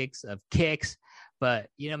tactics of kicks. But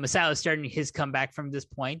Misawa is starting his comeback from this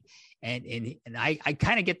point, and I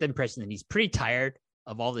kind of get the impression that he's pretty tired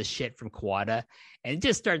of all this shit from Kawada, and it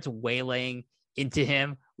just starts wailing into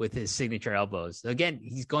him with his signature elbows. So again,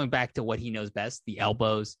 he's going back to what he knows best, the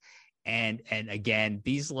elbows, and again,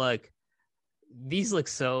 these look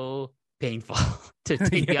so painful to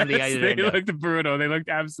take on the other end. They looked brutal. They looked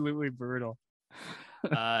absolutely brutal.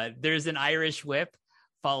 There's an Irish whip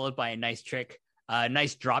followed by a nice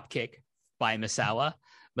drop kick by Misawa.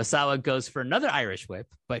 Misawa goes for another Irish whip,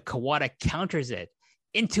 but Kawada counters it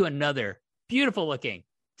into another beautiful looking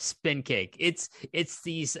spin kick. It's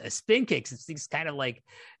these spin kicks. It's these kind of like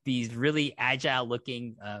these really agile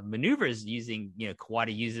looking maneuvers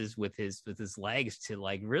Kawada uses with his legs to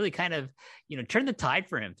like really kind of turn the tide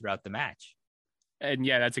for him throughout the match. And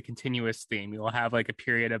yeah, that's a continuous theme. You'll have like a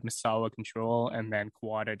period of Misawa control, and then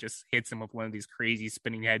Kawada just hits him with one of these crazy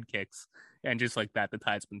spinning head kicks, and just like that, the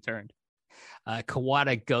tide's been turned.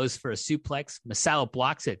 Kawada goes for a suplex. Misawa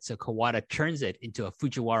blocks it, so Kawada turns it into a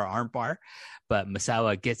Fujiwara armbar, but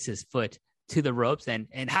Misawa gets his foot to the ropes. And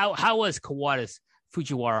how was Kawada's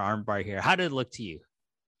Fujiwara armbar here? How did it look to you?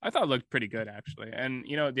 I thought it looked pretty good, actually. And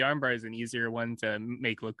the armbar is an easier one to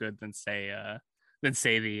make look good than say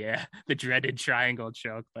the dreaded triangle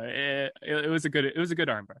choke, but it was a good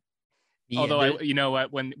armbar. Yeah, although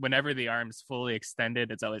whenever the arm's fully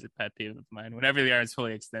extended, it's always a pet peeve of mine. Whenever the arm's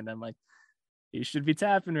fully extended, I'm like, you should be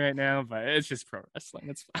tapping right now, but it's just pro wrestling.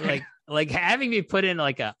 It's fine. like having me put in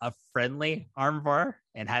like a friendly armbar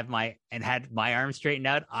and had my arm straightened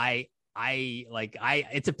out.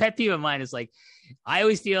 It's a pet peeve of mine. Is like, I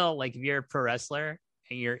always feel like if you're a pro wrestler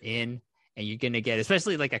and you're in and you're going to get,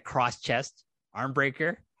 especially like a cross chest arm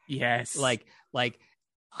breaker. Yes. Like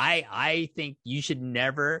I think you should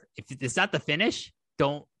never, if it's not the finish,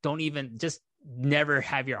 don't even just never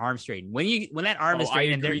have your arm straightened. When that arm is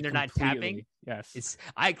straight and they're not tapping. Yes.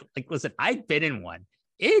 Listen, I've been in one.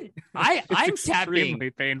 I'm extremely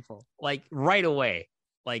tapping painful. Like right away.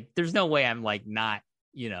 Like there's no way I'm like not,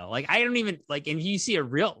 like I don't even like, and you see a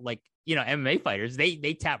real, like, MMA fighters, they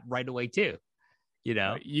tap right away too.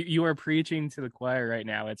 You are preaching to the choir right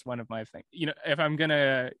now. It's one of my things. If I'm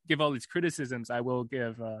gonna give all these criticisms, I will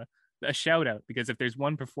give a shout out, because if there's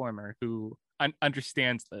one performer who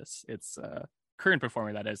understands this, it's current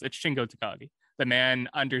performer, that is, it's Shingo Takagi. The man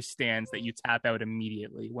understands that you tap out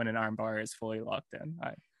immediately when an armbar is fully locked in.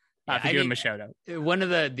 I have to give him a shout out. One of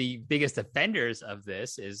the biggest offenders of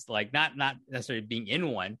this is like not necessarily being in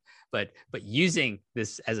one, but using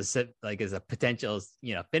this as a potential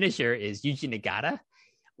finisher is Yuji Nagata.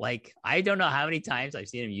 Like I don't know how many times I've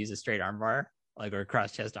seen him use a straight armbar, like, or a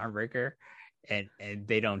cross chest arm breaker, and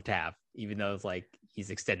they don't tap, even though it's like he's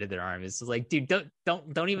extended their arm. It's like, dude,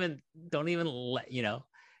 don't even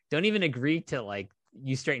agree to like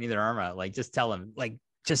you straightening their arm out. Like just tell them, like,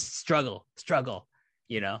 just struggle.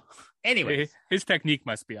 Anyway, his technique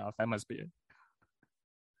must be off. That must be it.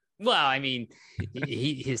 Well, I mean,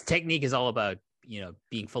 his technique is all about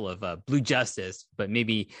being full of blue justice, but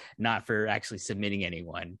maybe not for actually submitting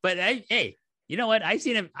anyone. But hey, you know what? I've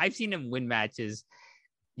seen him win matches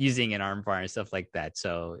using an armbar and stuff like that.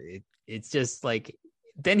 So it's just like,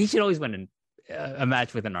 then he should always win a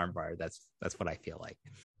match with an armbar. That's what I feel like.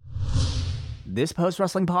 This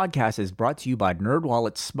post-wrestling podcast is brought to you by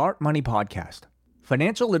NerdWallet's Smart Money Podcast.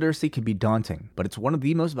 Financial literacy can be daunting, but it's one of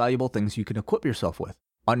the most valuable things you can equip yourself with.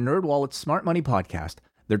 On NerdWallet's Smart Money Podcast,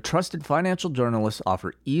 their trusted financial journalists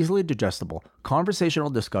offer easily digestible,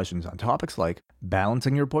 conversational discussions on topics like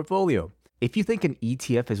balancing your portfolio. If you think an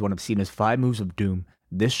ETF is one of Cena's 5 moves of doom,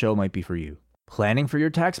 this show might be for you. Planning for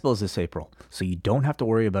your tax bills this April, so you don't have to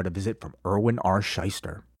worry about a visit from L&WRR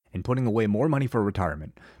Shyster. And putting away more money for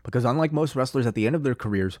retirement, because unlike most wrestlers at the end of their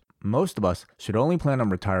careers, most of us should only plan on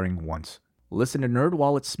retiring once. Listen to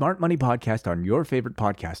NerdWallet's Smart Money Podcast on your favorite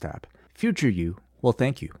podcast app. Future you will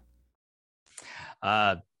thank you.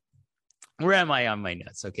 Where am I on my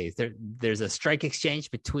notes? Okay, there's a strike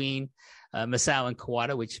exchange between Misawa and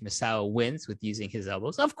Kawada, which Misawa wins with using his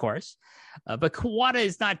elbows, of course. But Kawada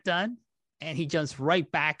is not done, and he jumps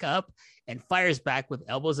right back up and fires back with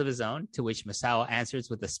elbows of his own, to which Misawa answers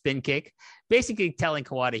with a spin kick, basically telling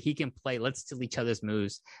Kawada he can play let's steal each other's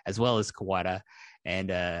moves as well as Kawada. And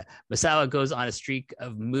Misawa goes on a streak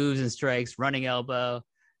of moves and strikes, running elbow,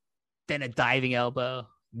 then a diving elbow,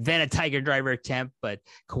 then a tiger driver attempt, but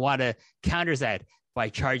Kawada counters that by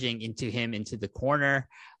charging into the corner.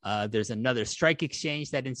 There's another strike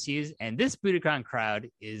exchange that ensues, and this Budokan crowd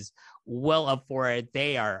is well up for it.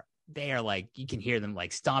 They are like, you can hear them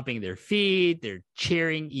like stomping their feet. They're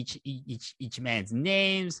cheering each man's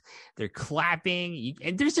names. They're clapping,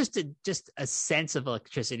 and there's just a sense of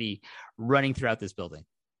electricity running throughout this building.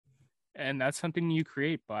 And that's something you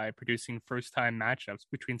create by producing first-time matchups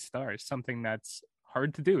between stars, something that's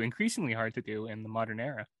hard to do, increasingly hard to do in the modern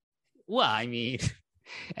era. Well, I mean,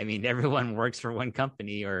 everyone works for one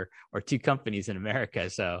company or 2 companies in America,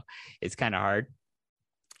 so it's kind of hard.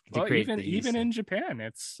 Well, even in Japan,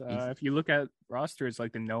 it's if you look at rosters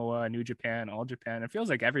like the Noah, New Japan, All Japan, it feels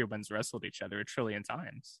like everyone's wrestled each other a trillion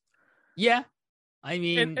times. Yeah, I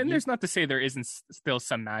mean, and there's not to say there isn't still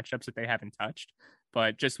some matchups that they haven't touched,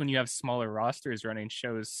 but just when you have smaller rosters running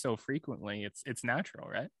shows so frequently, it's natural,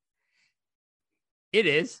 right? It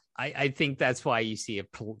is. I think that's why you see a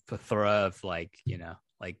plethora of like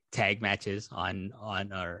tag matches on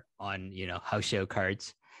house show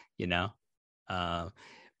cards,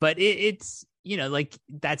 but it's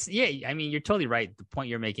that's, yeah, I mean, you're totally right. The point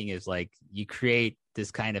you're making is like, you create this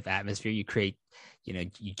kind of atmosphere, you create,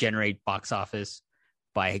 you generate box office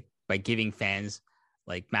by giving fans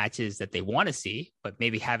like matches that they want to see, but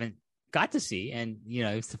maybe haven't got to see. And,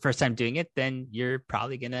 if it's the first time doing it, then you're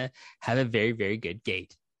probably going to have a very, very good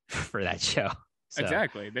gate for that show. So.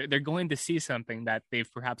 Exactly. They're going to see something that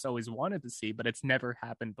they've perhaps always wanted to see, but it's never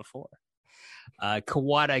happened before.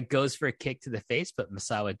 Kawada goes for a kick to the face, but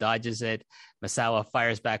Misawa dodges it. Misawa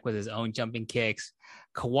fires back with his own jumping kicks.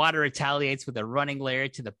 Kawada retaliates with a running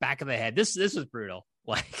lariat to the back of the head. This was brutal.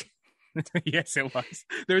 Like, yes, it was.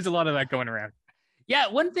 There's a lot of that going around. Yeah,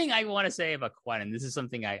 one thing I want to say about Kawada, and this is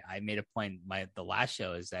something I made a point the last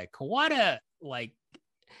show, is that Kawada, like,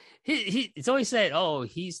 it's always said, oh,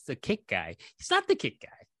 he's the kick guy. He's not the kick guy.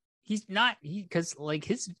 He's not, because like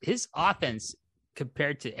his offense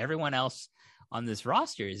compared to everyone else on this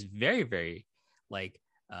roster is very, very like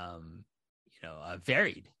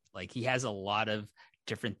varied. Like, he has a lot of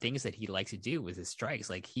different things that he likes to do with his strikes.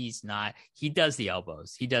 Like, he does the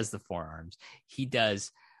elbows, he does the forearms, he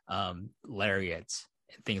does lariats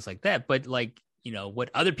and things like that. But like, what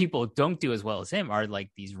other people don't do as well as him are like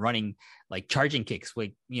these running, like charging kicks, what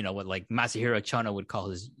like Masahiro Chono would call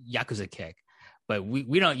his Yakuza kick. But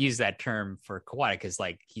we don't use that term for Kawada because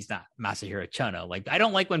like he's not Masahiro Chono. Like, I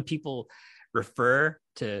don't like when people refer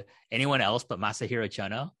to anyone else but Masahiro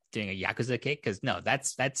Chono doing a Yakuza kick, because no,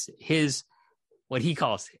 that's his, what he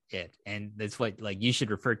calls it, and that's what like you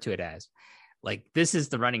should refer to it as. Like, this is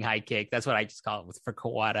the running high kick. That's what I just call it for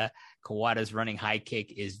Kawada. Kawada's running high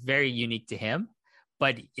kick is very unique to him,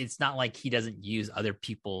 but it's not like he doesn't use not other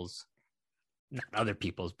people's,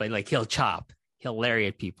 but like he'll chop, he'll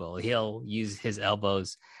lariat people, he'll use his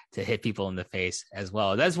elbows to hit people in the face as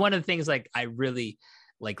well. That's one of the things like I really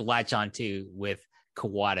like latch onto with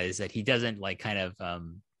Kawada, is that he doesn't like kind of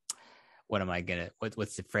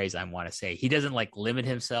what's the phrase I want to say? He doesn't like limit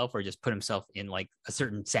himself or just put himself in like a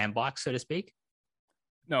certain sandbox, so to speak.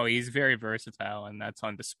 No, he's very versatile, and that's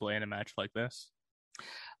on display in a match like this.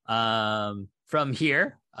 From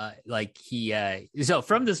here, so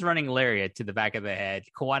from this running lariat to the back of the head,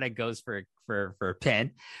 Kawada goes for a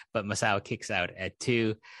pin, but Misawa kicks out at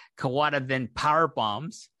 2. Kawada then power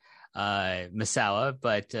bombs Misawa,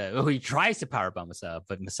 but he tries to power bomb Misawa,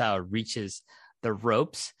 but Misawa reaches the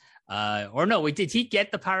ropes. Did he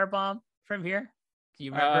get the power bomb from here? Do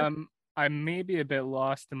you remember? I may be a bit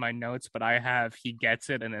lost in my notes, but I have he gets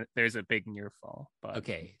it and there's a big near fall. But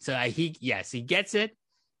Okay, so he gets it.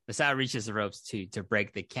 Misawa reaches the ropes to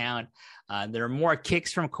break the count. There are more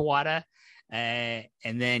kicks from Kawada, and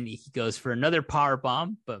then he goes for another power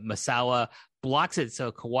bomb, but Misawa blocks it,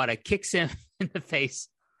 so Kawada kicks him in the face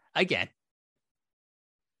again.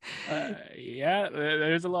 Yeah,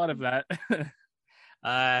 there's a lot of that.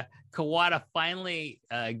 Kawada finally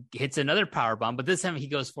hits another power bomb, but this time he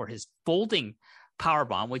goes for his folding power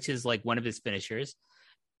bomb, which is like one of his finishers.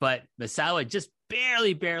 But Misawa just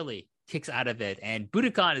barely kicks out of it, and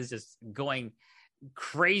Budokan is just going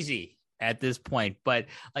crazy at this point. But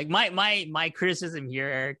like my criticism here,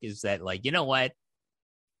 Eric, is that like, you know what,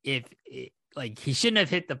 like he shouldn't have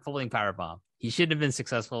hit the folding power bomb. He shouldn't have been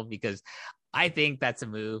successful, because I think that's a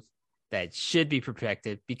move that should be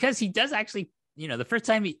protected, because he does actually, you know, the first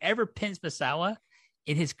time he ever pins Misawa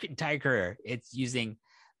in his entire career, it's using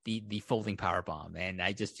the folding power bomb. And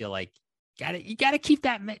I just feel like you gotta keep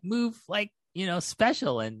that move, like, you know,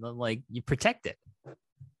 special, and like you protect it.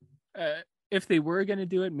 If they were going to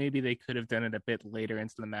do it, maybe they could have done it a bit later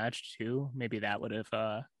into the match too. Maybe that would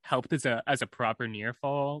have helped as a proper near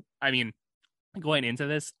fall. I mean, going into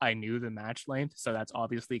this, I knew the match length, so that's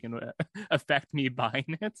obviously going to affect me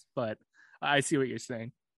buying it. But I see what you're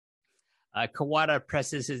saying. Kawada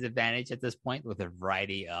presses his advantage at this point with a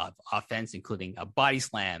variety of offense, including a body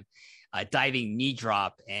slam, a diving knee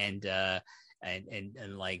drop, and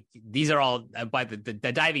like these are all by the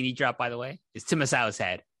diving knee drop, by the way, is to Misawa's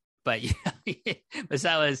head. But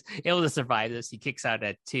Misawa is able to survive this. He kicks out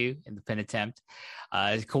at 2 in the pin attempt.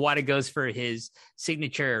 Kawada goes for his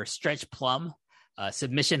signature stretch plum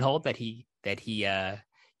submission hold that he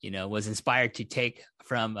was inspired to take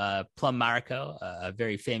from Plum Marco, a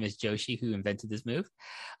very famous Joshi who invented this move.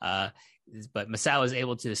 But Misawa is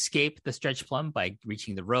able to escape the stretch plum by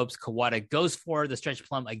reaching the ropes. Kawada goes for the stretch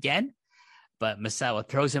plum again, but Misawa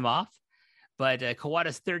throws him off. But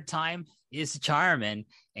Kawada's third time is the charm, and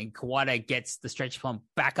Kawada gets the stretch plum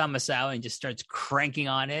back on Misawa and just starts cranking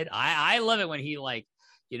on it. I love it when he, like,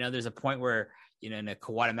 you know, there's a point where, you know, in a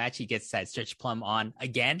Kawada match, he gets that stretch plum on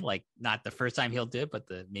again, like not the first time he'll do it, but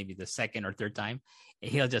maybe the second or third time.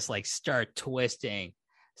 And he'll just like start twisting,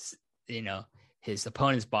 you know, his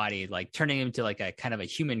opponent's body, like turning him to like a kind of a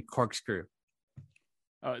human corkscrew.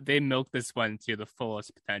 They milked this one to the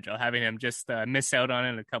fullest potential, having him just miss out on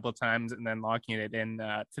it a couple of times and then locking it in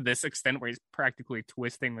to this extent where he's practically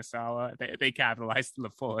twisting Misawa. They capitalized to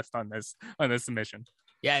the fullest on this submission.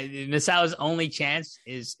 Yeah, Misawa's only chance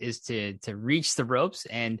is to reach the ropes,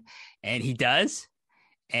 and he does,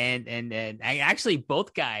 and actually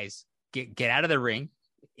both guys get out of the ring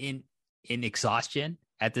in exhaustion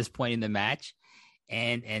at this point in the match,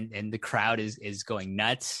 and the crowd is going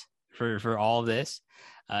nuts for all of this.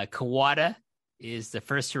 Kawada is the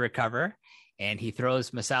first to recover, and he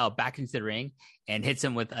throws Misawa back into the ring and hits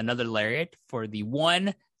him with another lariat for the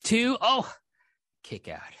 1-2. Oh, kick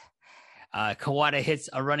out. Kawada hits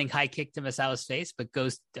a running high kick to Misawa's face, but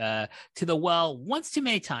goes to the well once too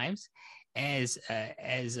many times as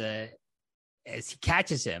he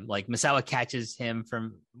catches him. Like Misawa catches him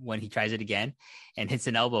from when he tries it again and hits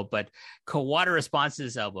an elbow, but Kawada responds to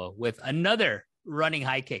this elbow with another running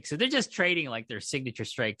high kick. So they're just trading like their signature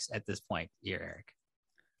strikes at this point here, Eric.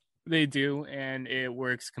 They do, and it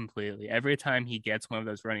works completely. Every time he gets one of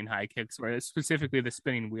those running high kicks, or specifically the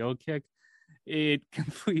spinning wheel kick, it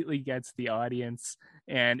completely gets the audience,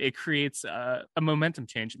 and it creates a momentum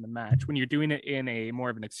change in the match. When you're doing it in a more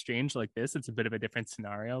of an exchange like this, it's a bit of a different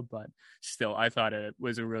scenario, but still, I thought it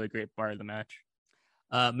was a really great part of the match.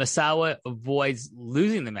 Misawa avoids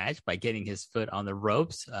losing the match by getting his foot on the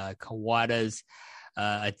ropes. Kawada's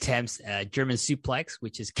attempts a German suplex,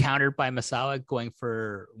 which is countered by Misawa going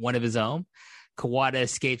for one of his own. Kawada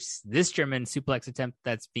escapes this German suplex attempt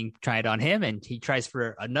that's being tried on him, and he tries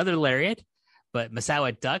for another lariat, but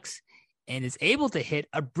Misawa ducks and is able to hit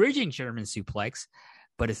a bridging German suplex,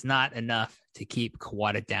 but it's not enough to keep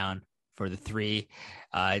Kawada down for the 3.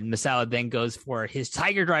 Misawa then goes for his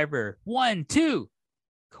Tiger Driver. 1, 2.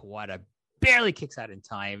 Kawada barely kicks out in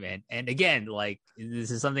time. And again, like,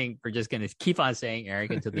 this is something we're just going to keep on saying,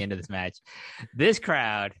 Eric, until the end of this match. This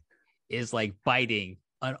crowd is like biting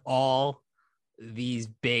on all these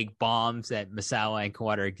big bombs that Misawa and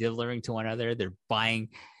Kawada are delivering to one another. They're buying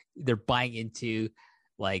into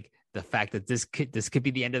like the fact that this could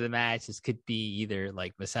be the end of the match. This could be either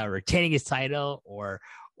like Misawa retaining his title or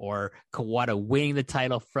Kawada winning the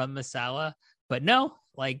title from Misawa. But no,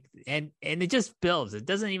 like, and it just builds. It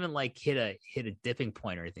doesn't even like hit a dipping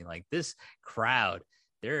point or anything. Like, this crowd,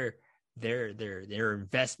 their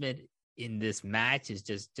investment in this match is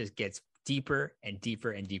just gets deeper and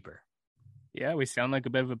deeper and deeper. Yeah, we sound like a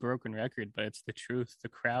bit of a broken record, but it's the truth. The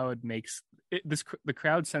crowd the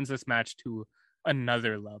crowd sends this match to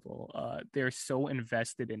another level. They're so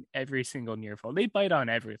invested in every single near fall. They bite on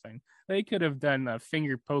everything. They could have done a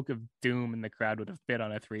finger poke of doom, and the crowd would have bit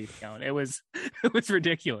on a 3 count. It was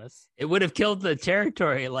ridiculous. It would have killed the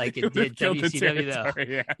territory like it did WCW, though.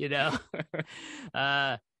 Yeah. You know.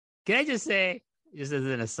 Can I just say, just as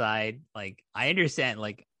an aside, like I understand,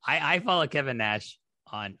 like I follow Kevin Nash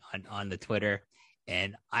on the Twitter,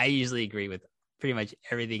 and I usually agree with pretty much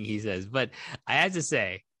everything he says. But I have to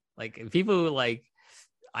say, like people who like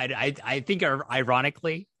I think are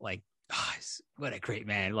ironically like, oh, what a great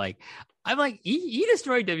man. Like I'm like he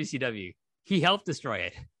destroyed WCW. He helped destroy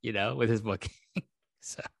it, you know, with his book.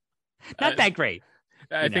 So not that great.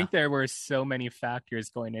 I think there were so many factors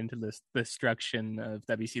going into this destruction of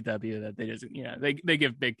WCW that they just, you know, they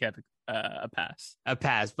give Big Kev a pass. A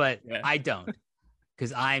pass, but yeah. I don't,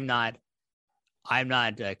 because I'm not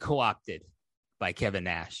co-opted by Kevin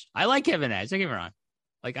Nash. I like Kevin Nash. Don't get me wrong.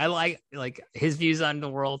 Like I like his views on the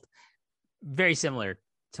world, very similar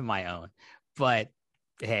to my own. But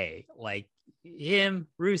hey, like him,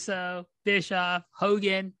 Russo, Bischoff,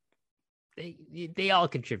 Hogan, they all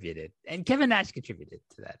contributed, and Kevin Nash contributed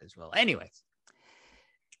to that as well. Anyways,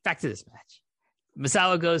 back to this match.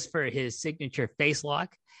 Misawa goes for his signature face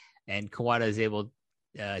lock, and Kawada is able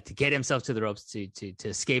to get himself to the ropes to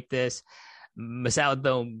escape this. Misawa,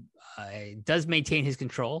 though, does maintain his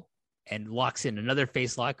control and locks in another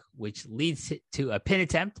face lock, which leads to a pin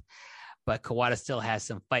attempt, but Kawada still has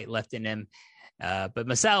some fight left in him. But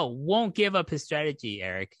Misawa won't give up his strategy,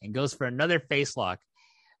 Eric, and goes for another face lock.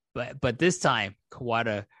 But this time,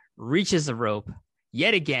 Kawada reaches the rope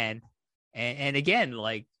yet again. And again,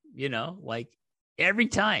 like, you know, like every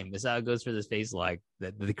time Misawa goes for this face lock,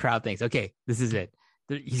 the crowd thinks, okay, this is it.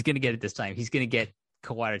 He's going to get it this time. He's going to get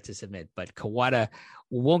Kawada to submit. But Kawada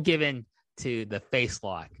won't give in to the face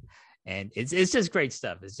lock. And it's just great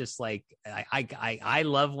stuff. It's just like, I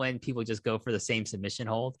love when people just go for the same submission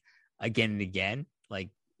hold again and again. Like,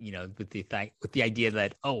 you know, with the idea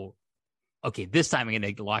that, oh, okay, this time I'm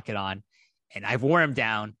going to lock it on, and I've worn him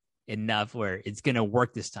down enough where it's going to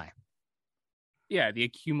work this time. Yeah, the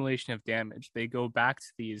accumulation of damage. They go back to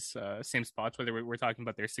these same spots, whether we're talking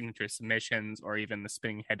about their signature submissions or even the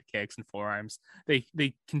spinning head kicks and forearms. They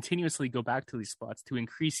continuously go back to these spots to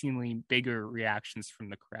increasingly bigger reactions from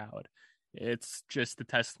the crowd. It's just a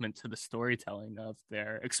testament to the storytelling of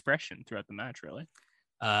their expression throughout the match, really.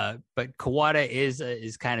 But Kawada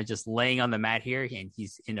is kind of just laying on the mat here, and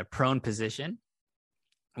he's in a prone position,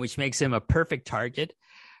 which makes him a perfect target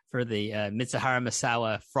for the Mitsuharu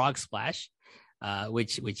Misawa frog splash,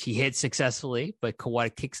 which he hits successfully. But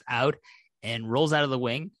Kawada kicks out and rolls out of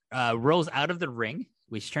the ring,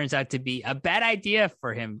 which turns out to be a bad idea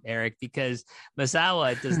for him, Eric, because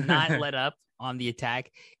Misawa does not let up on the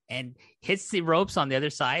attack and hits the ropes on the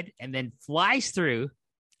other side, and then flies through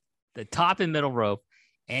the top and middle rope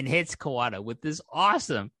and hits Kawada with this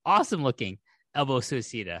awesome looking elbow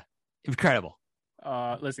suicida. Incredible.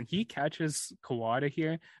 Listen, he catches Kawada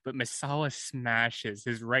here, but Misawa smashes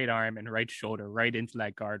his right arm and right shoulder right into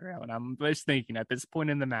that guardrail. And I'm just thinking, at this point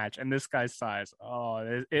in the match, and this guy's size,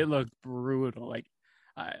 it looked brutal. Like,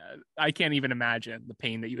 I can't even imagine the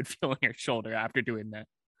pain that you would feel in your shoulder after doing that.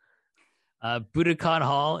 Budokan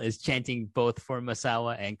Hall is chanting both for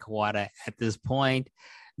Misawa and Kawada at this point.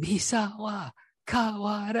 Misawa,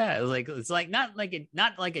 Kawada. It's like not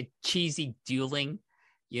like a cheesy dueling,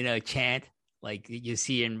 you know, chant like you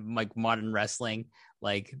see in like modern wrestling,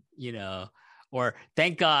 like, you know, or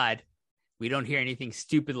thank God we don't hear anything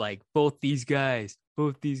stupid like both these guys.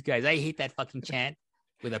 I hate that fucking chant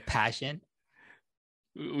with a passion.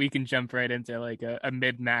 We can jump right into like a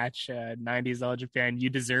mid-match 90s All Japan you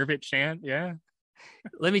deserve it chant. Yeah.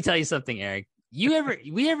 Let me tell you something, Eric.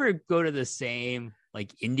 We ever go to the same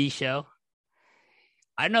like indie show?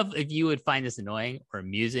 I don't know if you would find this annoying or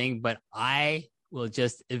amusing, but I will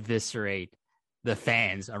just eviscerate the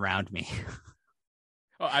fans around me.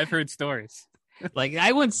 Oh, I've heard stories. Like,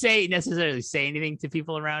 I wouldn't necessarily say anything to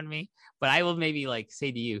people around me, but I will maybe like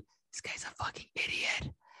say to you, this guy's a fucking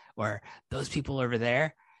idiot. Or those people over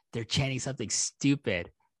there, they're chanting something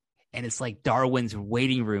stupid. And it's like Darwin's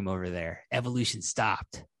waiting room over there. Evolution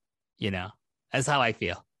stopped. You know, that's how I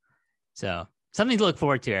feel. So something to look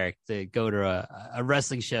forward to, Eric, to go to a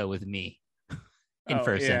wrestling show with me in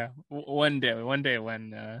person. Yeah, one day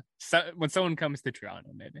when someone comes to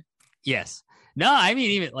Toronto, maybe. Yes. No, I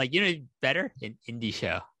mean, even like, you know, better an indie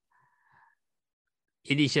show.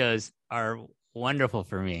 Indie shows are wonderful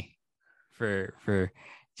for me for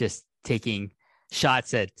just taking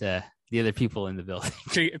shots at the other people in the building.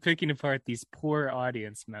 Picking apart these poor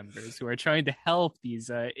audience members who are trying to help these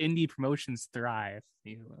indie promotions thrive.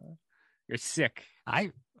 You're sick.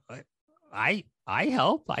 I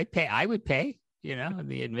help. I pay. I would pay.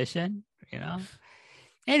 The admission.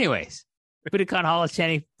 Anyways, Budokan Hall is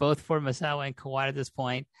chanting both for Misawa and Kawada at this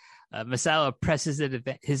point. Misawa presses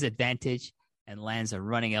his advantage and lands a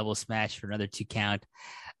running elbow smash for another 2 count.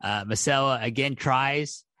 Misawa again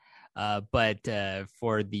tries, but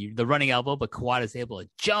for the running elbow, but Kawada is able to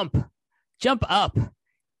jump up,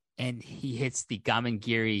 and he hits the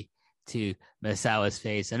Gamengiri to Misawa's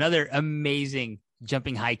face. Another amazing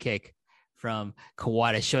jumping high kick from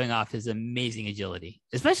Kawada, showing off his amazing agility,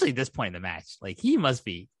 especially at this point in the match. Like, he must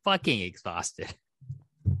be fucking exhausted.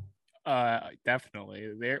 Definitely.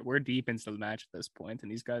 We're deep into the match at this point,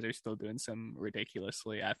 and these guys are still doing some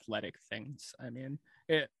ridiculously athletic things. I mean,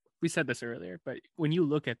 we said this earlier, but when you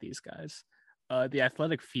look at these guys, the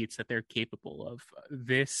athletic feats that they're capable of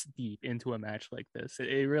this deep into a match like this,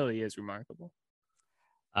 it really is remarkable.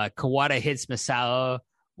 Kawada hits Misawa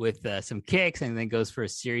with some kicks, and then goes for a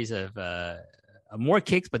series of more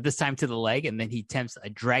kicks, but this time to the leg, and then he attempts a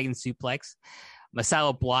dragon suplex.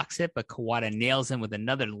 Misawa blocks it, but Kawada nails him with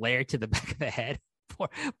another layer to the back of the head.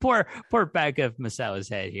 Poor back of Misawa's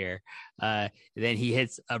head here. Then he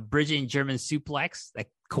hits a bridging German suplex that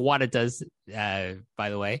Kawada does, by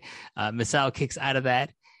the way. Misawa kicks out of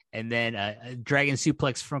that, and then a dragon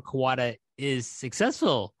suplex from Kawada is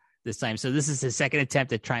successful this time. So this is his second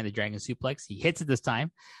attempt at trying the dragon suplex. He hits it this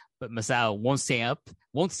time, but Misawa won't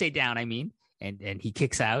stay down, and he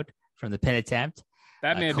kicks out from the pin attempt.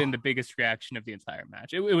 That may have been the biggest reaction of the entire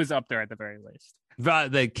match. It was up there at the very least.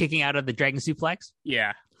 The kicking out of the dragon suplex?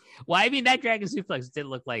 Yeah. Well, I mean, that dragon suplex did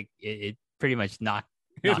look like it pretty much knocked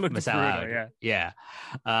Misawa out. Yeah.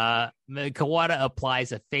 Kawada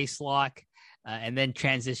applies a face lock and then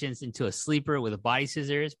transitions into a sleeper with a body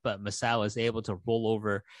scissors, but Misawa is able to roll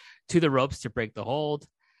over to the ropes to break the hold.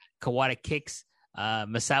 Kawada kicks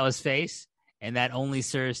Misawa's face, and that only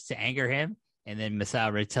serves to anger him. And then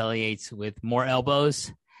Misawa retaliates with more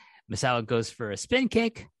elbows. Misawa goes for a spin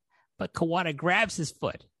kick, but Kawada grabs his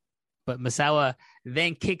foot. But Misawa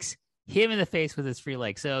then kicks him in the face with his free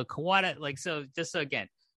leg. So Kawada, again,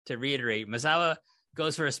 to reiterate, Misawa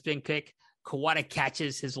goes for a spin kick. Kawada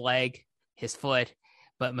catches his leg, his foot,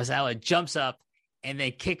 but Misawa jumps up and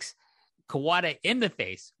then kicks Kawada in the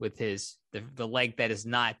face with the leg that is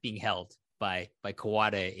not being held by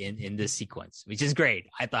Kawada in this sequence, which is great.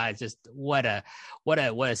 I thought just what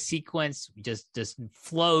a sequence, just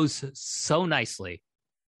flows so nicely.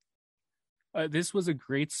 This was a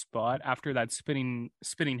great spot after that spinning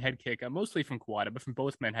head kick, mostly from Kawada, but from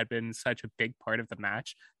both men, had been such a big part of the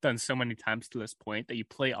match, done so many times to this point, that you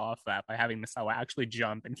play off that by having Misawa actually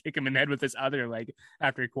jump and kick him in the head with his other leg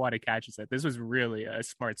after Kawada catches it. This was really a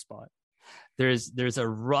smart spot. There's a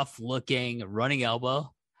rough looking running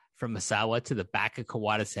elbow from Misawa to the back of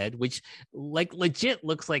Kawada's head, which legit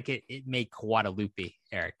looks like it made Kawada loopy,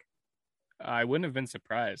 Eric. I wouldn't have been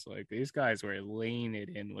surprised. Like, these guys were laying it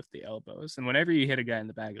in with the elbows, and whenever you hit a guy in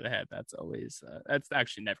the back of the head, that's always that's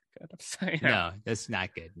actually never good. No, that's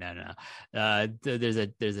not good. No.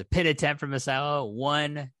 There's a pin attempt from Misawa.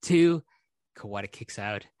 1, 2. Kawada kicks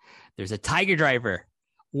out. There's a tiger driver.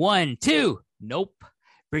 1, 2. Nope.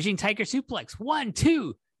 Bridging tiger suplex. 1,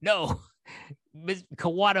 2. No.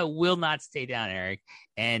 Kawada will not stay down, Eric,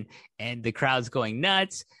 and the crowd's going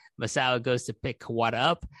nuts. Misawa goes to pick Kawada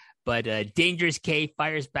up, but Dangerous K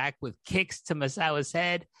fires back with kicks to Misawa's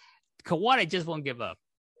head. Kawada just won't give up.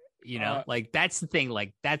 That's the thing.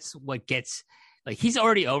 Like, that's what gets, like, he's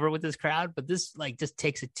already over with this crowd, but this just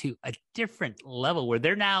takes it to a different level where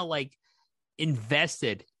they're now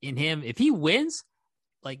invested in him. If he wins,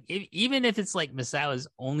 even if it's Misawa's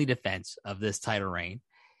only defense of this title reign,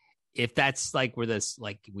 if that's where this,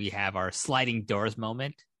 we have our sliding doors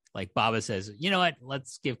moment, Baba says, you know what,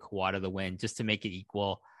 let's give Kawada the win just to make it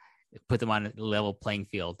equal, put them on a level playing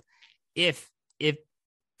field. If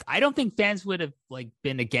I don't think fans would have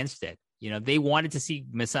been against it. They wanted to see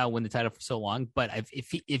Misawa win the title for so long, but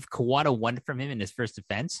if Kawada won it from him in his first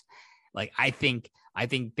defense, I think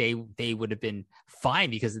they would have been fine,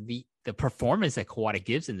 because the performance that Kawada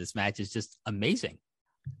gives in this match is just amazing.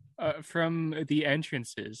 From the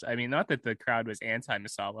entrances, I mean, not that the crowd was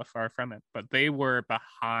anti-Misawa, far from it, but they were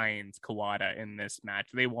behind Kawada in this match.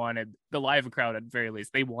 They wanted, the live crowd at the very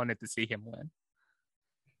least, they wanted to see him win.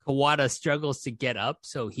 Kawada struggles to get up,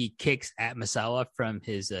 so he kicks at Misawa from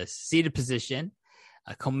his seated position.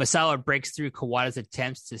 Misawa breaks through Kawada's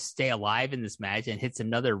attempts to stay alive in this match and hits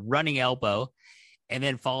another running elbow, and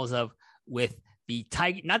then follows up with the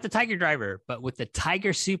tiger, not the tiger driver, but with the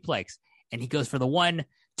tiger suplex. And he goes for the 1,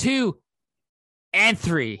 2, and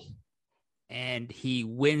 3. And he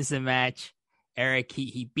wins the match. Eric,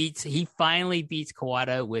 he finally beats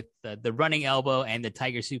Kawada with the running elbow and the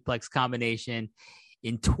tiger suplex combination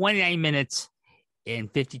in 29 minutes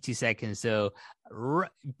and 52 seconds. So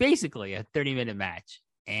basically a 30-minute match.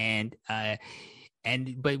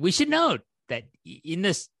 But we should note that in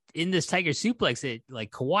this tiger suplex,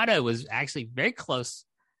 Kawada was actually very close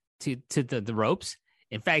to the ropes.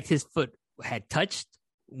 In fact, his foot had touched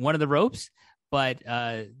one of the ropes, but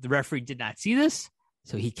the referee did not see this,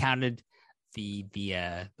 so he counted the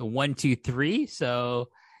 1, 2, 3. So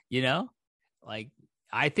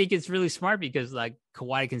I think it's really smart because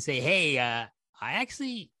Kawada can say, hey, I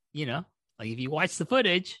actually, if you watch the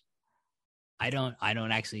footage, I don't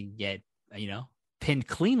actually get pinned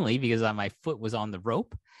cleanly because my foot was on the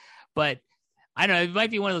rope. But I don't know, it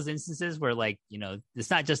might be one of those instances where it's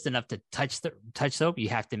not just enough to touch the rope, you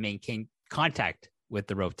have to maintain contact with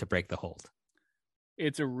the rope to break the hold.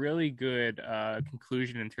 It's a really good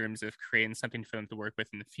conclusion in terms of creating something for them to work with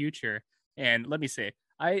in the future. And let me say,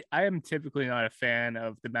 I am typically not a fan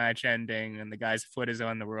of the match ending and the guy's foot is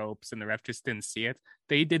on the ropes and the ref just didn't see it.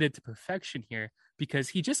 They did it to perfection here because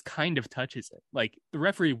he just kind of touches it. Like the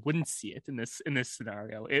referee wouldn't see it in this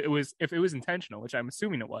scenario. If it was intentional, which I'm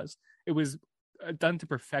assuming it was done to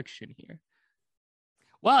perfection here.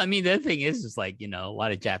 Well, I mean, the other thing is a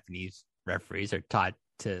lot of Japanese referees are taught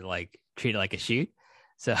to treat it like a shoot.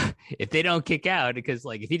 So if they don't kick out, because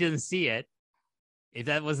if he doesn't see it, if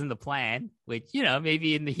that wasn't the plan, which,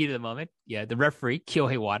 maybe in the heat of the moment, the referee,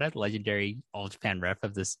 Kyohei Wada, the legendary All Japan ref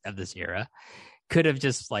of this era, could have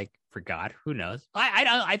just forgot. Who knows?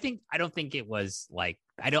 I don't think it was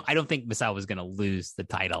I don't think Misawa was going to lose the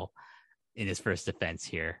title in his first defense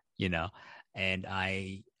here, and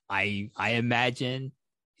I imagine,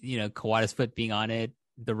 Kawada's foot being on it,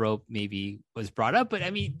 the rope maybe was brought up, but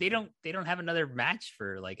I mean, they don't have another match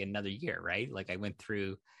for another year, right? I went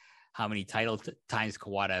through how many times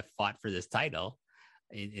Kawada fought for this title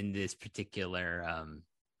in this particular,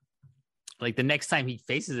 the next time he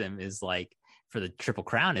faces him is for the Triple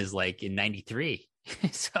Crown is in 93.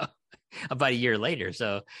 So about a year later.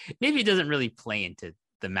 So maybe it doesn't really play into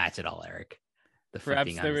the match at all, Eric.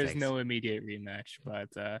 Perhaps there is no immediate rematch,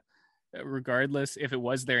 but regardless, if it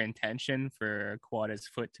was their intention for Kawada's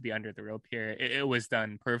foot to be under the rope here, it was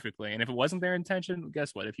done perfectly. And if it wasn't their intention,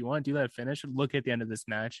 guess what? If you want to do that finish, look at the end of this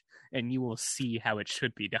match and you will see how it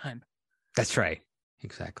should be done. That's right.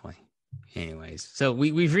 Exactly. Anyways, so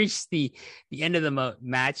we've reached the end of the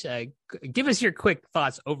match. Give us your quick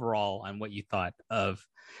thoughts overall on what you thought of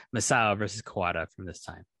Misawa versus Kawada from this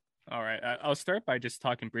time. All right, I'll start by just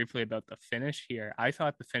talking briefly about the finish here. I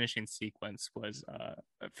thought the finishing sequence was a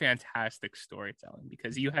fantastic storytelling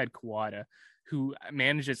because you had Kawada, who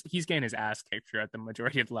he's getting his ass kicked throughout the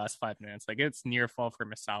majority of the last 5 minutes. It's near fall for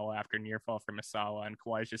Misawa after near fall for Misawa, and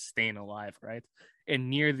Kawada's just staying alive, right? And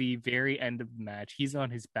near the very end of the match, he's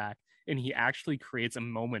on his back, and he actually creates a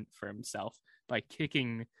moment for himself by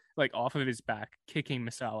kicking off of his back, kicking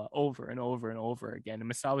Misawa over and over and over again.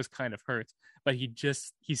 And Misawa's kind of hurt, but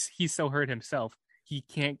he's so hurt himself, he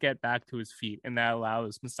can't get back to his feet. And that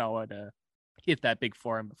allows Misawa to hit that big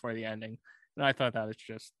forearm before the ending. And I thought that was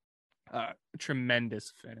just a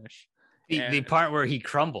tremendous finish. The part where he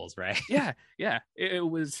crumbles, right? Yeah. It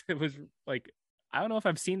was I don't know if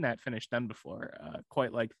I've seen that finish done before,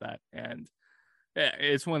 quite like that. And yeah,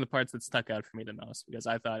 it's one of the parts that stuck out for me the most because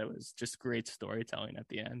I thought it was just great storytelling at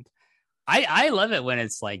the end. I love it when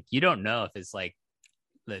it's you don't know if it's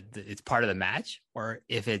it's part of the match or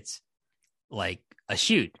if it's a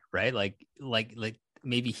shoot, right? Like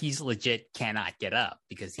maybe he's legit cannot get up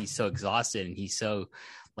because he's so exhausted and he's so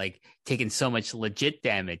taking so much legit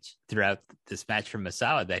damage throughout this match from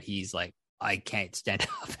Misawa that he's I can't stand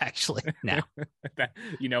up actually now.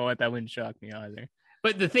 You know what? That wouldn't shock me either.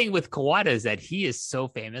 But the thing with Kawada is that he is so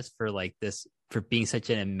famous for for being such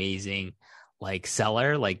an amazing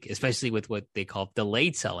seller, especially with what they call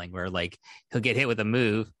delayed selling, where he'll get hit with a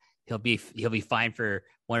move, he'll be fine for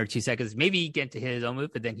 1 or 2 seconds, maybe he get to hit his own move,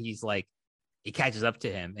 but then he's it catches up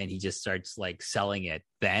to him and he just starts selling it.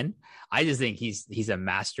 Then I just think he's a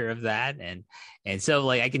master of that, and so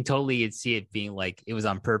I can totally see it being it was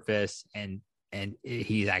on purpose and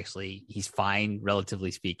he's fine,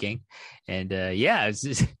 relatively speaking. And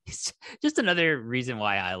it's just another reason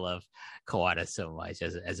why I love Kawada so much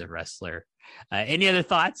as a wrestler. Any other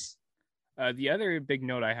thoughts? The other big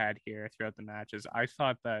note I had here throughout the match is I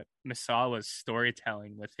thought that Misawa's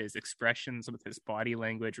storytelling with his expressions, with his body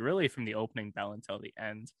language, really from the opening bell until the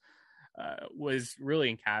end, was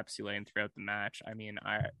really encapsulating throughout the match. I mean,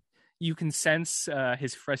 you can sense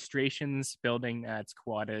his frustrations building at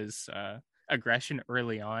Kawada's aggression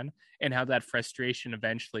early on, and how that frustration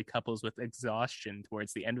eventually couples with exhaustion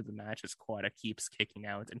towards the end of the match as Kawada keeps kicking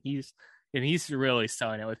out, and he's really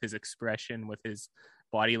selling it with his expression, with his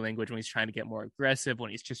body language when he's trying to get more aggressive, when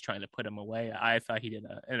he's just trying to put him away. I thought he did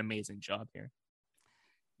an amazing job here.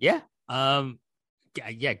 Yeah.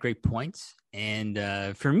 Yeah, great points. And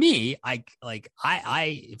for me, I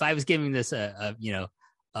if I was giving this a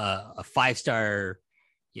 5-star,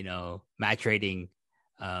 match rating,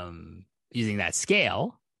 using that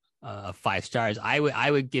scale of 5 stars,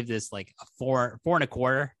 I would give this like a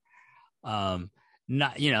 4.25.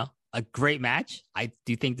 Not, a great match. I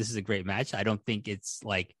do think this is a great match. I don't think it's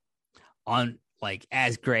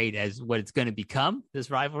as great as what it's going to become, this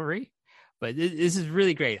rivalry, but this is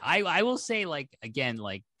really great. I will say, again,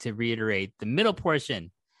 to reiterate, the middle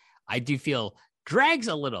portion, I do feel drags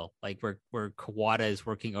a little, where Kawada is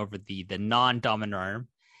working over the non-dominant arm,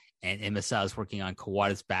 and Misawa is working on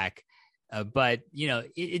Kawada's back. But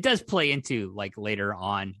it does play into later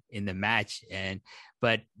on in the match,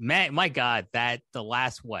 but my God, that the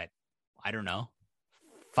last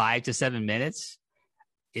 5 to 7 minutes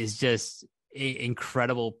is just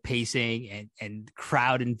incredible pacing and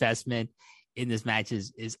crowd investment in this match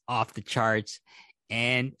is off the charts.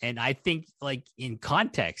 And I think in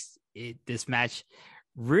context, this match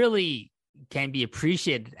really can be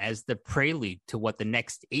appreciated as the prelude to what the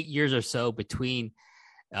next 8 years or so between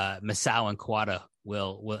Misawa and Kawada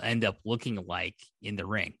will end up looking like in the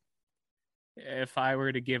ring. If I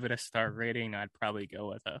were to give it a star rating, I'd probably go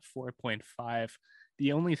with a 4.5.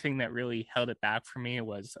 The only thing that really held it back for me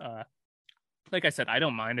was, like I said, I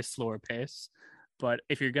don't mind a slower pace, but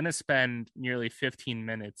if you're going to spend nearly 15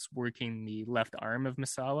 minutes working the left arm of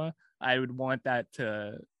Misawa, I would want that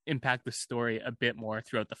to impact the story a bit more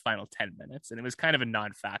throughout the final 10 minutes. And it was kind of a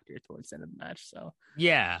non-factor towards the end of the match. So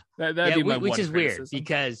yeah, that'd be my which is criticism. Weird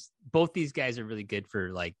because both these guys are really good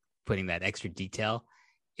for putting that extra detail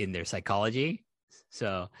in their psychology.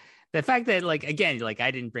 So the fact that again,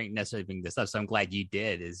 I didn't necessarily bring this up, so I'm glad you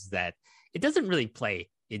did, is that it doesn't really play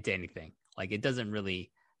into anything. It doesn't really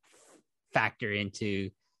factor into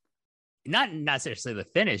not necessarily the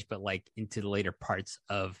finish, but into the later parts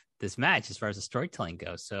of this match as far as the storytelling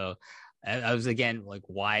goes. So I was again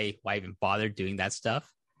why even bother doing that stuff?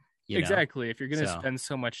 Exactly. If you're going to spend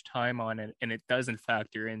so much time on it and it doesn't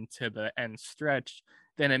factor into the end stretch,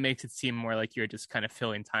 then it makes it seem more like you're just kind of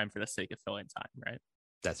filling time for the sake of filling time, right?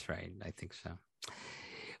 That's right. I think so.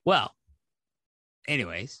 Well,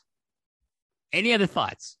 anyways, any other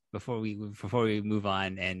thoughts before we move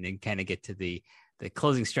on and then kind of get to the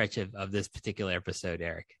closing stretch of this particular episode,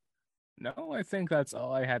 Eric? No, I think that's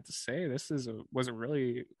all I had to say. This was a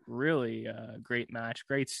really, really great match,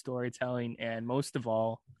 great storytelling, and most of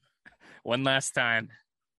all, one last time,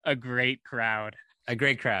 a great crowd. A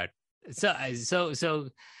great crowd. So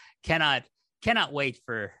cannot wait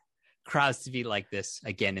for crowds to be like this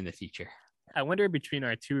again in the future. I wonder between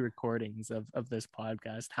our 2 recordings of this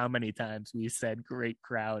podcast, how many times we said great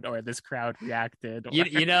crowd or this crowd reacted. Or...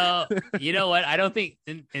 You know what? I don't think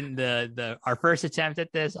in our first attempt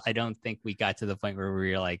at this, I don't think we got to the point where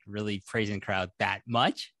we were really praising crowd that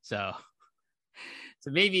much. So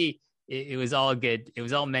maybe it was all good. It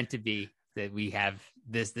was all meant to be that we have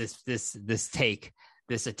this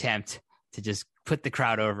attempt to just put the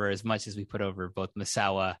crowd over as much as we put over both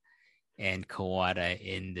Misawa and Kawada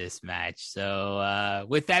in this match. So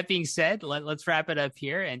with that being said, let's wrap it up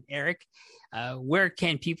here. And Eric, where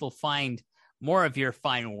can people find more of your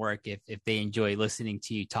fine work if they enjoy listening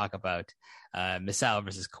to you talk about Misawa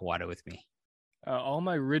versus Kawada with me? All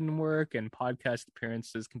my written work and podcast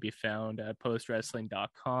appearances can be found at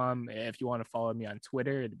postwrestling.com. If you want to follow me on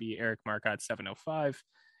Twitter, it'd be Eric Marcotte 705.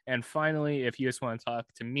 And finally, if you just want to talk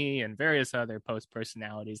to me and various other post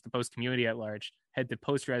personalities, the post community at large, head to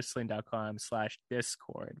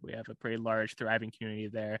postwrestling.com/Discord. We have a pretty large, thriving community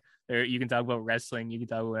there. You can talk about wrestling, you can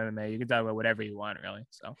talk about MMA, you can talk about whatever you want, really.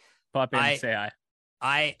 So pop in and say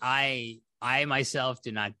hi. I myself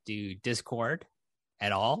do not do Discord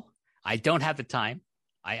at all. I don't have the time.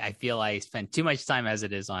 I feel I spend too much time as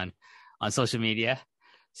it is on social media.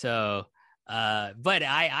 So but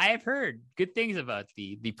I have heard good things about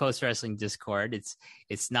the post wrestling Discord.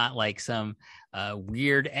 It's not like some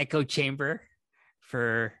weird echo chamber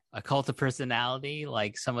for a cult of personality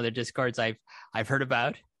like some other Discords I've heard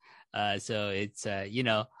about. So it's I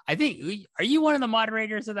think, are you one of the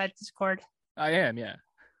moderators of that Discord? I am, yeah.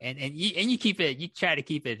 And you try to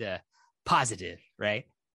keep it positive, right?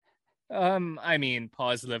 I mean,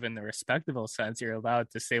 positive in the respectable sense. You're allowed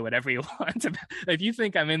to say whatever you want. If you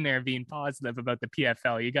think I'm in there being positive about the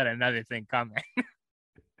PFL, you got another thing coming.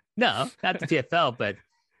 No, not the PFL, but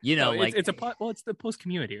No, like it's the post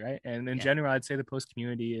community, right? And in general, I'd say the post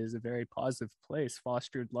community is a very positive place,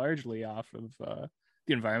 fostered largely off of the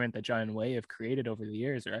environment that John and Wei have created over the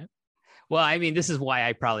years, right? Well, I mean, this is why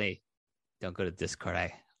I probably don't go to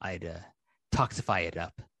Discord. I'd toxify it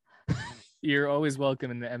up. You're always welcome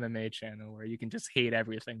in the MMA channel where you can just hate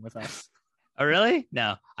everything with us. Oh, really?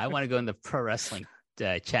 No, I want to go in the pro wrestling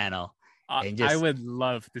channel. And I would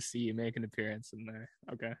love to see you make an appearance in there.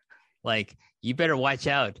 Okay. Like, you better watch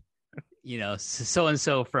out. So and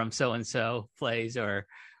so from so and so plays or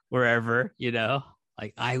wherever.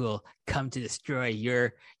 Like, I will come to destroy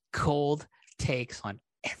your cold takes on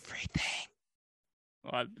everything.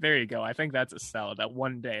 Well, there you go. I think that's a sell. That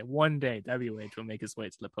one day, WH will make his way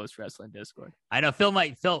to the post wrestling Discord. I know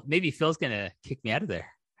maybe Phil's gonna kick me out of there.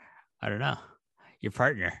 I don't know. Your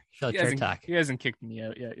partner, Phil Chertok. He hasn't kicked me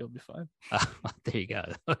out yet. You'll be fine. Well, there you go.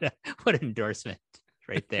 What an endorsement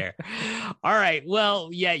right there. All right. Well,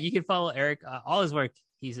 yeah, you can follow Eric. All his work,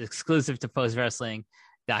 he's exclusive to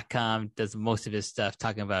postwrestling.com. Does most of his stuff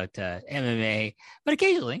talking about MMA, but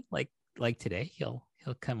occasionally, like today, he'll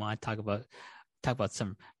come on talk about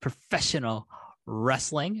some professional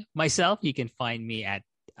wrestling. Myself, you can find me at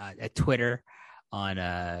Twitter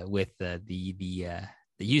on with the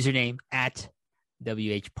username at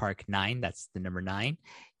WHPark9. That's the number 9.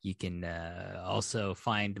 You can also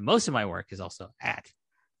find most of my work is also at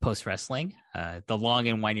Post Wrestling, the Long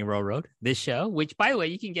and Winding Railroad. This show, which by the way,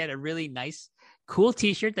 you can get a really nice, cool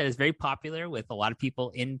T-shirt that is very popular with a lot of people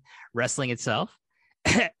in wrestling itself.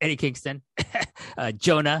 Eddie Kingston,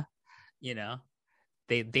 Jonah.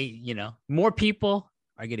 They more people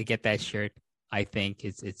are going to get that shirt. I think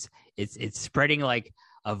it's spreading like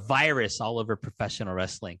a virus all over professional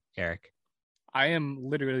wrestling, Eric. I am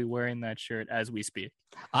literally wearing that shirt as we speak.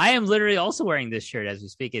 I am literally also wearing this shirt as we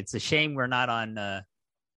speak. It's a shame we're not on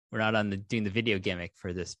doing the video gimmick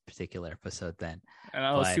for this particular episode then. And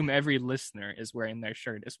I'll assume every listener is wearing their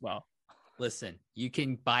shirt as well. Listen, you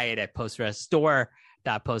can buy it at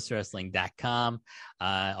store.postwrestling.com.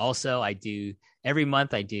 Also, every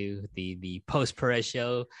month I do the Post Perez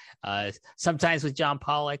show, sometimes with John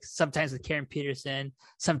Pollock, sometimes with Karen Peterson,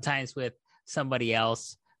 sometimes with somebody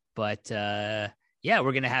else. But we're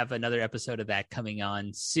going to have another episode of that coming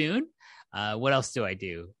on soon. What else do I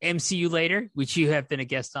do? MCU Later, which you have been a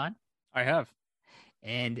guest on. I have.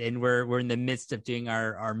 And we're in the midst of doing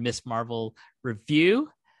our Miss Marvel review.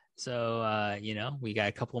 So, we got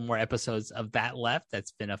a couple more episodes of that left.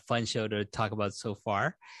 That's been a fun show to talk about so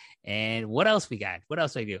far. And what else we got? What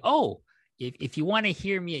else do I do? Oh, if you want to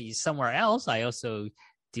hear me somewhere else, I also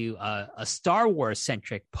do a Star Wars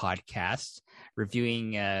centric podcast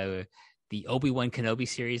reviewing the Obi-Wan Kenobi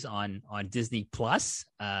series on Disney Plus.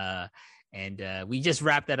 And we just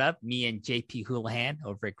wrapped that up, me and JP Houlihan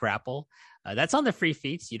over at Grapple. That's on the free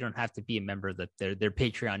feeds. You don't have to be a member of their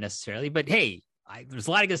Patreon necessarily. But hey, there's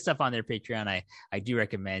a lot of good stuff on their Patreon. I do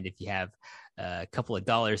recommend if you have a couple of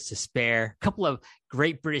dollars to spare, a couple of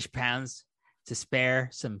great British pounds to spare,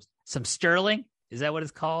 some sterling. Is that what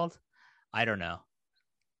it's called? I don't know.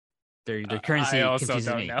 Their currency I also confuses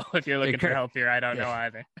don't me. know. If you're looking for help here, I don't know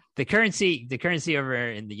either. The currency over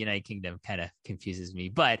in the United Kingdom kind of confuses me.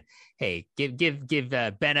 But hey, give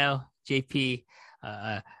Benno, JP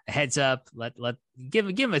a heads up. Give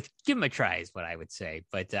him a try is what I would say.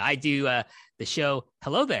 But I do the show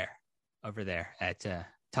Hello There over there at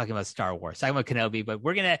talking about Star Wars, talking about Kenobi. But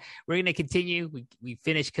we're gonna continue. We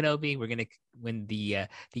finished Kenobi. We're gonna when the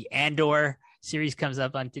Andor series comes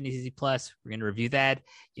up on Disney Plus. We're gonna review that.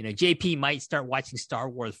 JP might start watching Star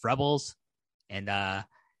Wars Rebels, and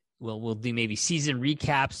we'll do maybe season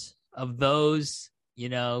recaps of those.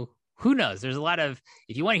 Who knows? There's a lot of,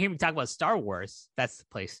 if you want to hear me talk about Star Wars, that's the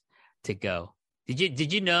place to go.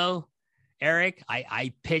 Did you know, Eric,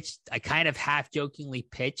 I kind of half jokingly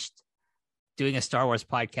pitched doing a Star Wars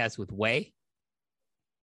podcast with Way.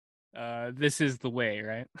 This is the way,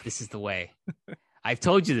 right? This is the way. I've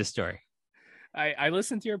told you this story. I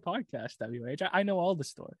listened to your podcast, WH. I know all the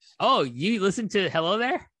stories. Oh, you listened to Hello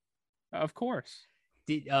There? Of course.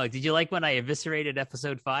 Did you like when I eviscerated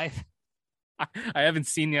episode 5? I haven't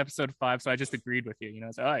seen the episode 5, so I just agreed with you.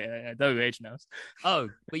 So WH knows. Oh,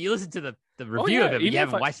 but you listened to the review of it, but you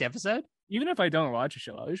haven't watched the episode? Even if I don't watch a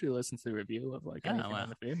show, I'll usually listen to the review of anything on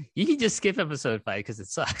the feed. You can just skip episode 5 because it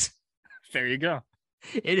sucks. There you go.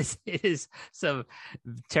 It is some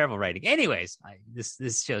terrible writing. Anyways,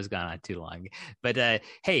 this show's gone on too long. But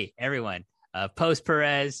hey, everyone, Post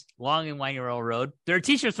Perez, Long and Winding Royal Road. There are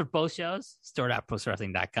t-shirts for both shows.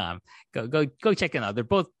 Store.postwrestling.com. Go check it out. They're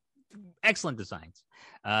both excellent designs.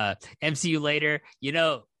 MCU later. You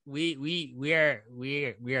know, we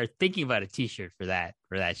are thinking about a t-shirt for that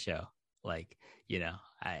show. Like, you know,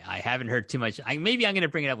 I haven't heard too much. Maybe I'm going to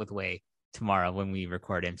bring it up with Wei tomorrow when we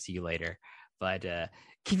record MCU later. But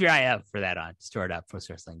keep your eye out for that on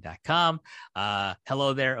store.postwrestling.com.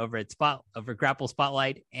 Hello there over Grapple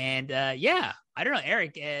Spotlight. And yeah, I don't know,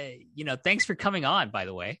 Eric, you know, thanks for coming on, by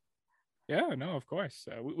the way. Yeah, no, of course.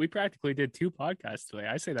 We practically did 2 podcasts today.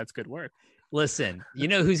 I say that's good work. Listen, you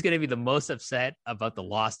know who's going to be the most upset about the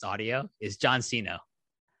lost audio is John Cena.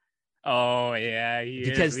 Oh yeah,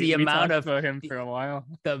 because the amount of about him for a while,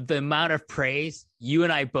 the amount of praise you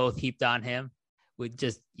and I both heaped on him,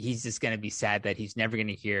 he's just going to be sad that he's never going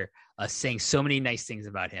to hear us saying so many nice things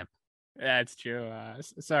about him. That's true.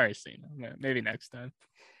 Sorry, Cena. Maybe next time.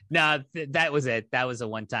 No, that was it. That was a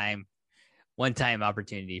one-time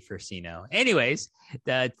opportunity for Cena. Anyways,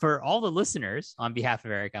 for all the listeners, on behalf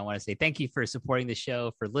of Eric, I want to say thank you for supporting the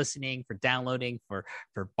show, for listening, for downloading, for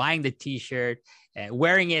buying the t-shirt,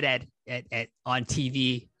 wearing it at on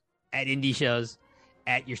TV, at indie shows,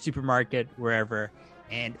 at your supermarket, wherever.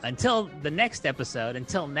 And until the next episode,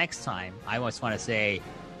 until next time, I just want to say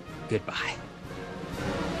goodbye.